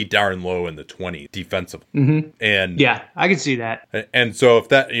 pretty darn low in the 20s defensively. Mm-hmm. And yeah, I can see that. And so if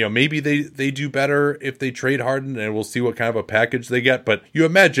that, maybe they do better if they trade Harden, and we'll see what kind of a package they get. But you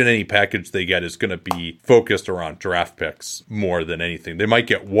imagine any package they get is going to be focused around draft picks more than anything. They might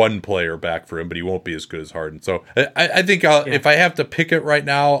get one player back for him, but he won't be as good as Harden. So I think if I have to pick it right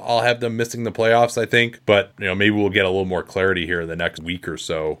now, I'll have them missing the playoffs, I think. But, maybe we'll get a little more clarity here in the next week or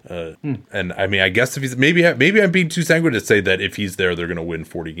so. And I mean, I guess if he's maybe I'm being too sanguine to say that if he's there, they're going to win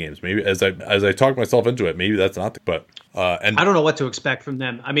 40 games. Maybe as I talk myself into it, maybe that's not. And I don't know what to expect from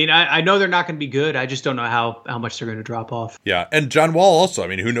them. I mean, I know they're not going to be good. I just don't know how much they're going to drop off. Yeah, and John Wall also. I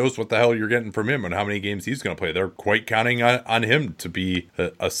mean, who knows what the hell you're getting from him and how many games he's going to play. They're quite counting on him to be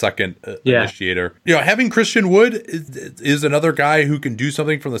a second initiator. Having Christian Wood is another guy who can do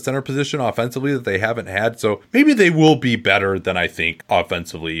something from the center position offensively that they haven't had. So maybe they will be better than I think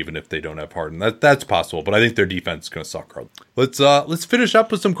offensively, even if they don't have Harden. That's possible, but I think their defense is going to suck. Let's finish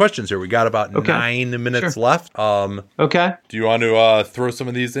up with some questions here. We got about 9 minutes left. Okay. Do you want to throw some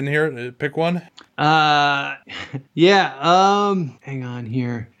of these in here? Pick one. Hang on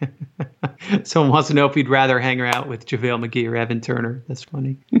here. Someone wants to know if we'd rather hang out with JaVale McGee or Evan Turner. That's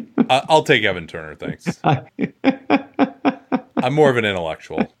funny. I'll take Evan Turner, thanks. I'm more of an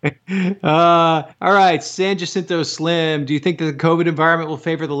intellectual. All right, San Jacinto Slim. Do you think that the COVID environment will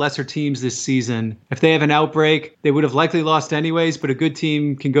favor the lesser teams this season? If they have an outbreak, they would have likely lost anyways, but a good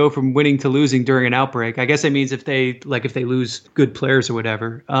team can go from winning to losing during an outbreak. I guess that means if they lose good players or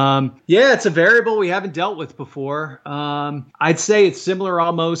whatever. Yeah, it's a variable we haven't dealt with before. I'd say it's similar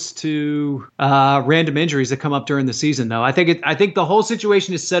almost to random injuries that come up during the season, though. I think the whole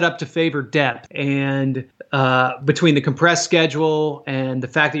situation is set up to favor depth, and between the compressed schedule and the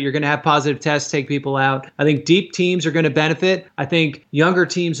fact that you're going to have positive tests take people out, I think deep teams are going to benefit. I think younger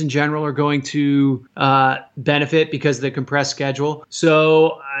teams in general are going to benefit because of the compressed schedule.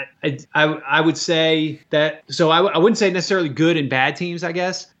 So I would say that. So I wouldn't say necessarily good and bad teams, I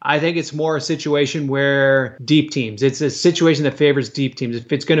guess. I think it's more a situation where deep teams. It's a situation that favors deep teams.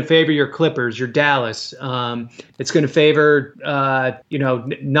 If it's going to favor your Clippers, your Dallas, it's going to favor,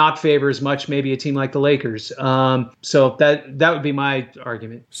 not favor as much maybe a team like the Lakers. So that would be my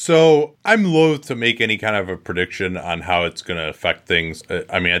argument. So I'm loath to make any kind of a prediction on how it's going to affect things.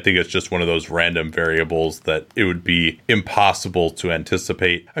 I mean, I think it's just one of those random variables that it would be impossible to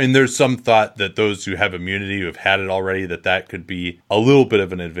anticipate. I mean, there's some thought that those who have immunity, who have had it already, that could be a little bit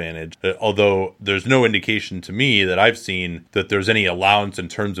of an advantage. Although there's no indication to me that I've seen that there's any allowance in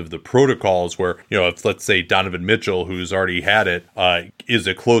terms of the protocols where, if let's say Donovan Mitchell, who's already had it, is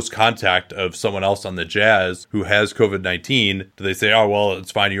a close contact of someone else on the Jazz who has COVID-19, do they say, oh, well,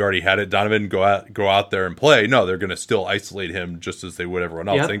 it's fine, you already had it, Donovan, go out there and play? No, they're going to still isolate him just as they would everyone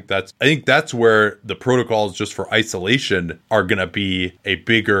else. Yep. I think that's where the protocols just for isolation are going to be a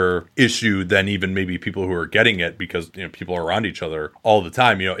bigger issue than even maybe people who are getting it, because people are around each other all the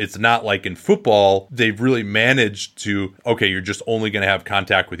time. It's not like in football they've really managed to, okay, you're just only going to have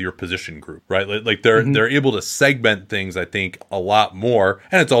contact with your position group, right? Like they're able to segment things, I think, a lot more.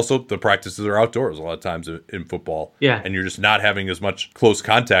 And it's also the practices are outdoors a lot of times in football. Yeah. And you're just not having as much close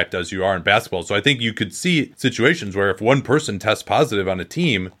contact as you are in basketball. So I think you could see situations where if one person tests positive on a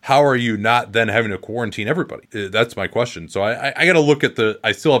team, how are you not then having to quarantine everybody? That's my question. So I got to look at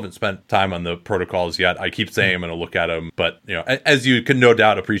I still haven't spent time on the protocols yet. I keep saying I'm going to look at them, but as you can no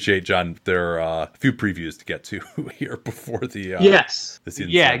doubt appreciate, John, there are a few previews to get to here before the the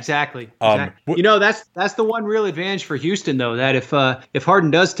season starts. Exactly. That's the one real advantage for Houston, though, that if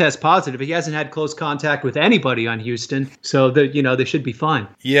Harden does test positive, he hasn't had close contact with anybody on Houston, so they should be fine.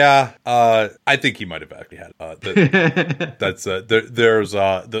 Yeah, I think he might have actually had that's there's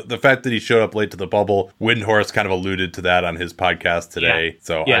the fact that he showed up late to the bubble. Windhorst kind of alluded to that on his podcast today,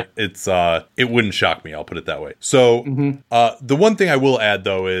 so it wouldn't shock me. I'll put it that way. So the one thing I will add,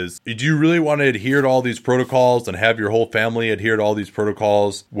 though, is, do you really want to adhere to all these protocols and have your whole family adhere to all these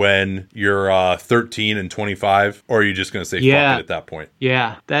protocols when you're 13 and 25, or are you just going to say fuck it at that point?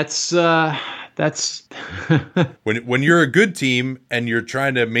 Yeah, that's when you're a good team and you're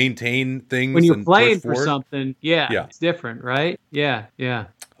trying to maintain things, when you're playing for something, it's different, right? Yeah.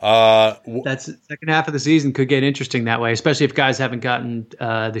 That's the second half of the season could get interesting that way, especially if guys haven't gotten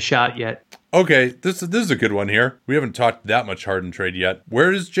the shot yet. Okay, this is a good one here. We haven't talked that much Harden trade yet.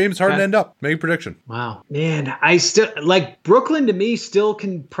 Where does James Harden end up? Make a prediction. Wow, man, I still Brooklyn. To me, still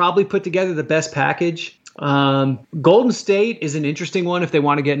can probably put together the best package. Golden State is an interesting one if they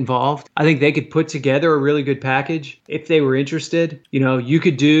want to get involved. I think they could put together a really good package if they were interested. You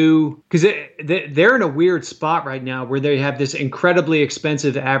could do, because they're in a weird spot right now where they have this incredibly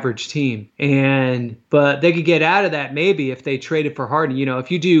expensive average team, but they could get out of that maybe if they traded for Harden. If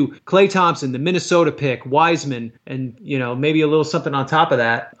you do Klay Thompson, the Minnesota pick, Wiseman, and maybe a little something on top of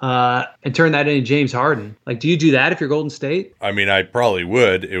that, and turn that into James Harden. Do you do that if you're Golden State? I mean, I probably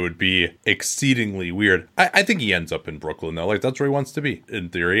would. It would be exceedingly weird. I think he ends up in Brooklyn, though. That's where he wants to be, in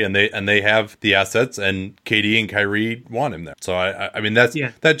theory. And they have the assets, and KD and Kyrie want him there. So I mean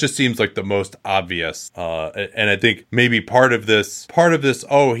that just seems like the most obvious. And I think maybe part of this,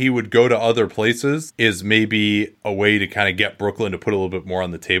 he would go to other places, is maybe a way to kind of get Brooklyn to put a little bit more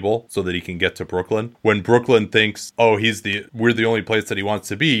on the table so that he can get to Brooklyn. When Brooklyn thinks, we're the only place that he wants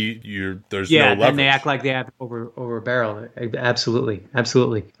to be, there's no leverage. And they act like they have over a barrel. Absolutely. Can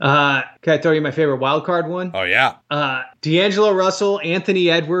I throw you my favorite wild card one? Oh yeah. D'Angelo Russell, Anthony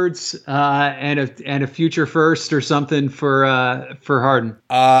Edwards, and a future first or something for Harden.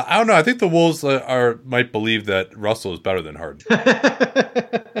 I don't know. I think the Wolves might believe that Russell is better than Harden.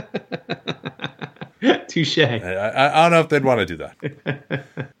 Touche. I don't know if they'd want to do that.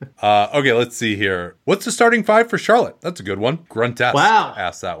 Okay, let's see here. What's the starting five for Charlotte? That's a good one. Gruntess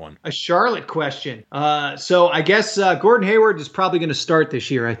asked that one. A Charlotte question. So I guess Gordon Hayward is probably going to start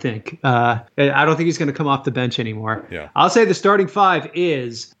this year, I think. I don't think he's going to come off the bench anymore. Yeah. I'll say the starting five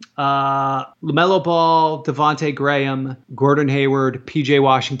is LaMelo Ball, Devontae Graham, Gordon Hayward, PJ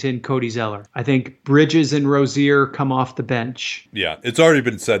Washington, Cody Zeller. I think Bridges and Rozier come off the bench. Yeah, it's already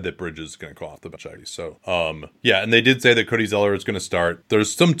been said that Bridges is going to go off the bench already. So, yeah, and they did say that Cody Zeller is going to start.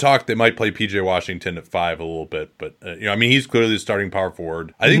 There's some talk they might play PJ Washington at 5 a little bit, but I mean, he's clearly the starting power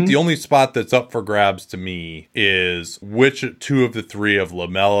forward. I think the only spot that's up for grabs to me is which 2 of the 3 of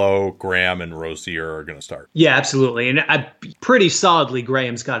LaMelo, Graham, and Rozier are going to start. Yeah, absolutely, and pretty solidly,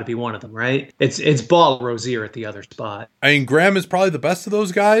 Graham's got to be one of them, right? It's Ball, Rozier at the other spot. I mean, Graham is probably the best of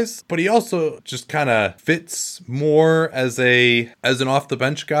those guys, but he also just kind of fits more as an off the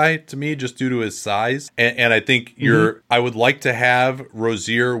bench guy to me, just due to his size. And I think I would like to have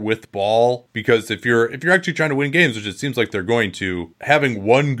Rozier with Ball, because if you're actually trying to win games, which it seems like they're going to, having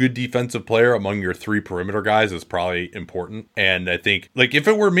one good defensive player among your 3 perimeter guys is probably important. And I think, like, if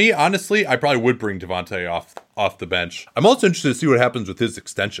it were me, honestly, I probably would bring Devontae off the bench. I'm also interested to see what happens with his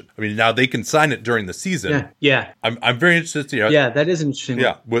extension. I mean, now they can sign it during the season. Yeah. I'm very interested to see. Yeah, that is interesting.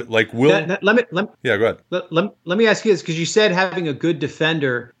 Yeah, go ahead. Let me ask you this, because you said having a good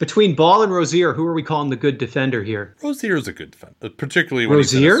defender. Between Ball and Rozier, who are we calling the good defender here? Rozier is a good defender, particularly when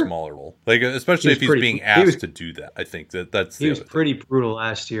he's in a smaller role. Like, especially if he's being asked to do that. I think that's he was pretty brutal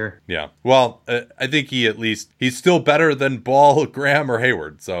last year. Yeah. Well, I think he's still better than Ball, Graham, or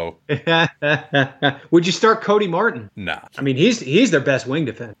Hayward. So would you start Cody Martin? Nah. I mean, he's their best wing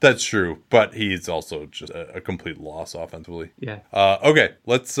defender. That's true, but he's also just a complete loss offensively. Yeah. Okay,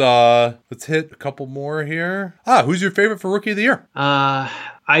 let's hit a couple more here. Who's your favorite for Rookie of the Year?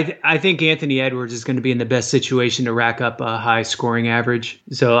 I think Anthony Edwards is going to be in the best situation to rack up a high scoring average.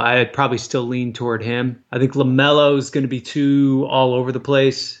 So I'd probably still lean toward him. I think LaMelo is going to be too all over the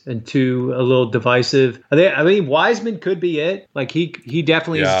place and too a little divisive. I mean, Wiseman could be it. Like he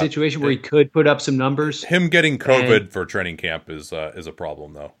definitely is a situation where he could put up some numbers. Him getting COVID for training camp is a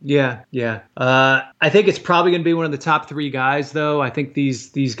problem though. Yeah. I think it's probably going to be one of the top 3 guys though. I think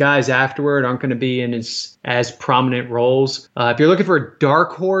these guys afterward aren't going to be in as prominent roles. If you're looking for a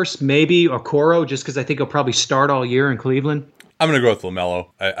dark horse, maybe Okoro, just because I think he'll probably start all year in Cleveland. I'm going to go with LaMelo.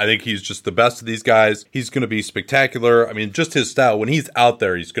 I think he's just the best of these guys. He's going to be spectacular. I mean, just his style. When he's out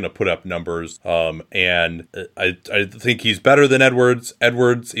there, he's going to put up numbers. And I think he's better than Edwards.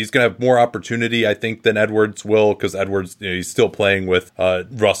 He's going to have more opportunity, I think, than Edwards will, because Edwards, he's still playing with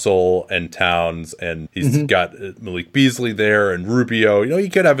Russell and Towns, and he's got Malik Beasley there and Rubio. He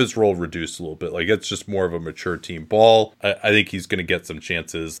could have his role reduced a little bit. Like, it's just more of a mature team ball. I think he's going to get some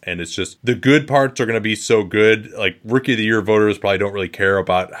chances, and it's just the good parts are going to be so good. Like, Rookie of the Year voters probably don't really care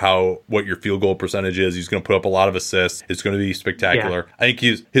about what your field goal percentage is. He's going to put up a lot of assists. It's going to be spectacular. Yeah. I think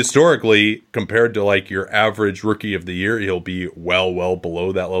he's historically, compared to like your average Rookie of the Year, he'll be well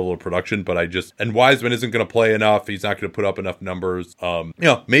below that level of production. But and Wiseman isn't going to play enough. He's not going to put up enough numbers.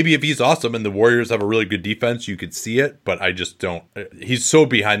 Maybe if he's awesome and the Warriors have a really good defense, you could see it. But I just don't. He's so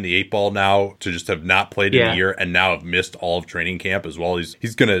behind the 8 ball now to just have not played in a year and now have missed all of training camp as well.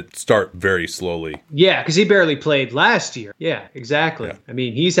 He's going to start very slowly. Yeah, because he barely played last year. Yeah. Exactly. Yeah. I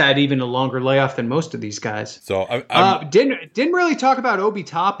mean, he's had even a longer layoff than most of these guys. So didn't really talk about Obi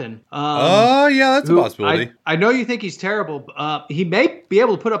Toppin. Yeah, that's a possibility. I know you think he's terrible. He may be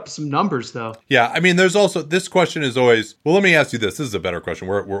able to put up some numbers though. Yeah, I mean, there's also this question is always. Well, let me ask you this. This is a better question.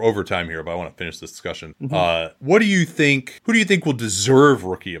 We're over time here, but I want to finish this discussion. What do you think? Who do you think will deserve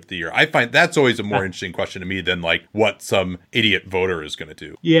Rookie of the Year? I find that's always a more interesting question to me than like what some idiot voter is going to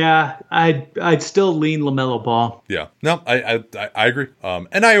do. Yeah, I'd still lean LaMelo Ball. Yeah, no, I agree.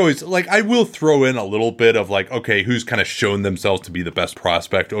 And I always I will throw in a little bit of like, okay, who's kind of shown themselves to be the best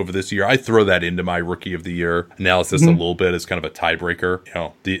prospect over this year. I throw that into my Rookie of the Year analysis a little bit as kind of a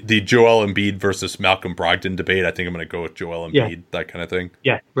tiebreaker. The Joel Embiid versus Malcolm Brogdon debate. I think I'm going to go with Joel Embiid, that kind of thing.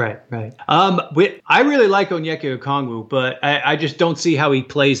 Yeah, right. I really like Onyeka Okongwu, but I just don't see how he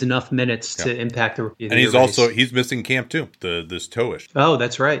plays enough minutes to impact the Rookie of the Year. And he's missing camp too. This toe issue. Oh,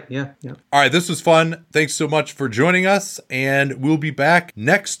 that's right. Yeah. All right, this was fun. Thanks so much for joining us, and we'll be back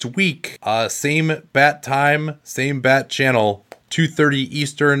next week. Same bat time, same bat channel, 2:30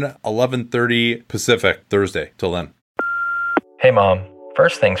 Eastern, 11:30 Pacific, Thursday. Till then. Hey Mom,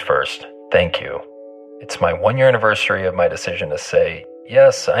 first things first, thank you. It's my 1-year anniversary of my decision to say,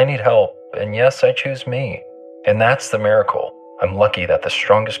 yes, I need help, and yes, I choose me. And that's the miracle. I'm lucky that the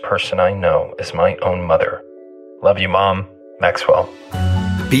strongest person I know is my own mother. Love you, Mom. Maxwell.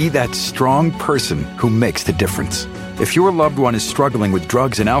 Be that strong person who makes the difference. If your loved one is struggling with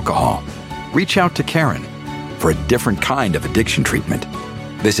drugs and alcohol, reach out to Caron for a different kind of addiction treatment.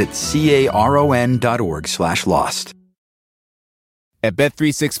 Visit caron.org/lost. At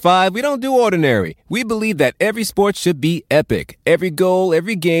Bet365, we don't do ordinary. We believe that every sport should be epic. Every goal,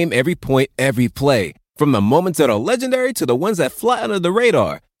 every game, every point, every play. From the moments that are legendary to the ones that fly under the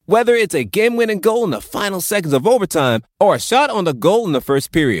radar. Whether it's a game-winning goal in the final seconds of overtime or a shot on the goal in the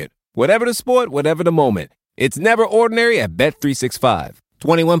first period. Whatever the sport, whatever the moment. It's never ordinary at Bet365.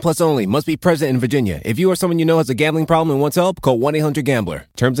 21 plus only. Must be present in Virginia. If you or someone you know has a gambling problem and wants help, call 1-800-GAMBLER.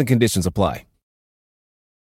 Terms and conditions apply.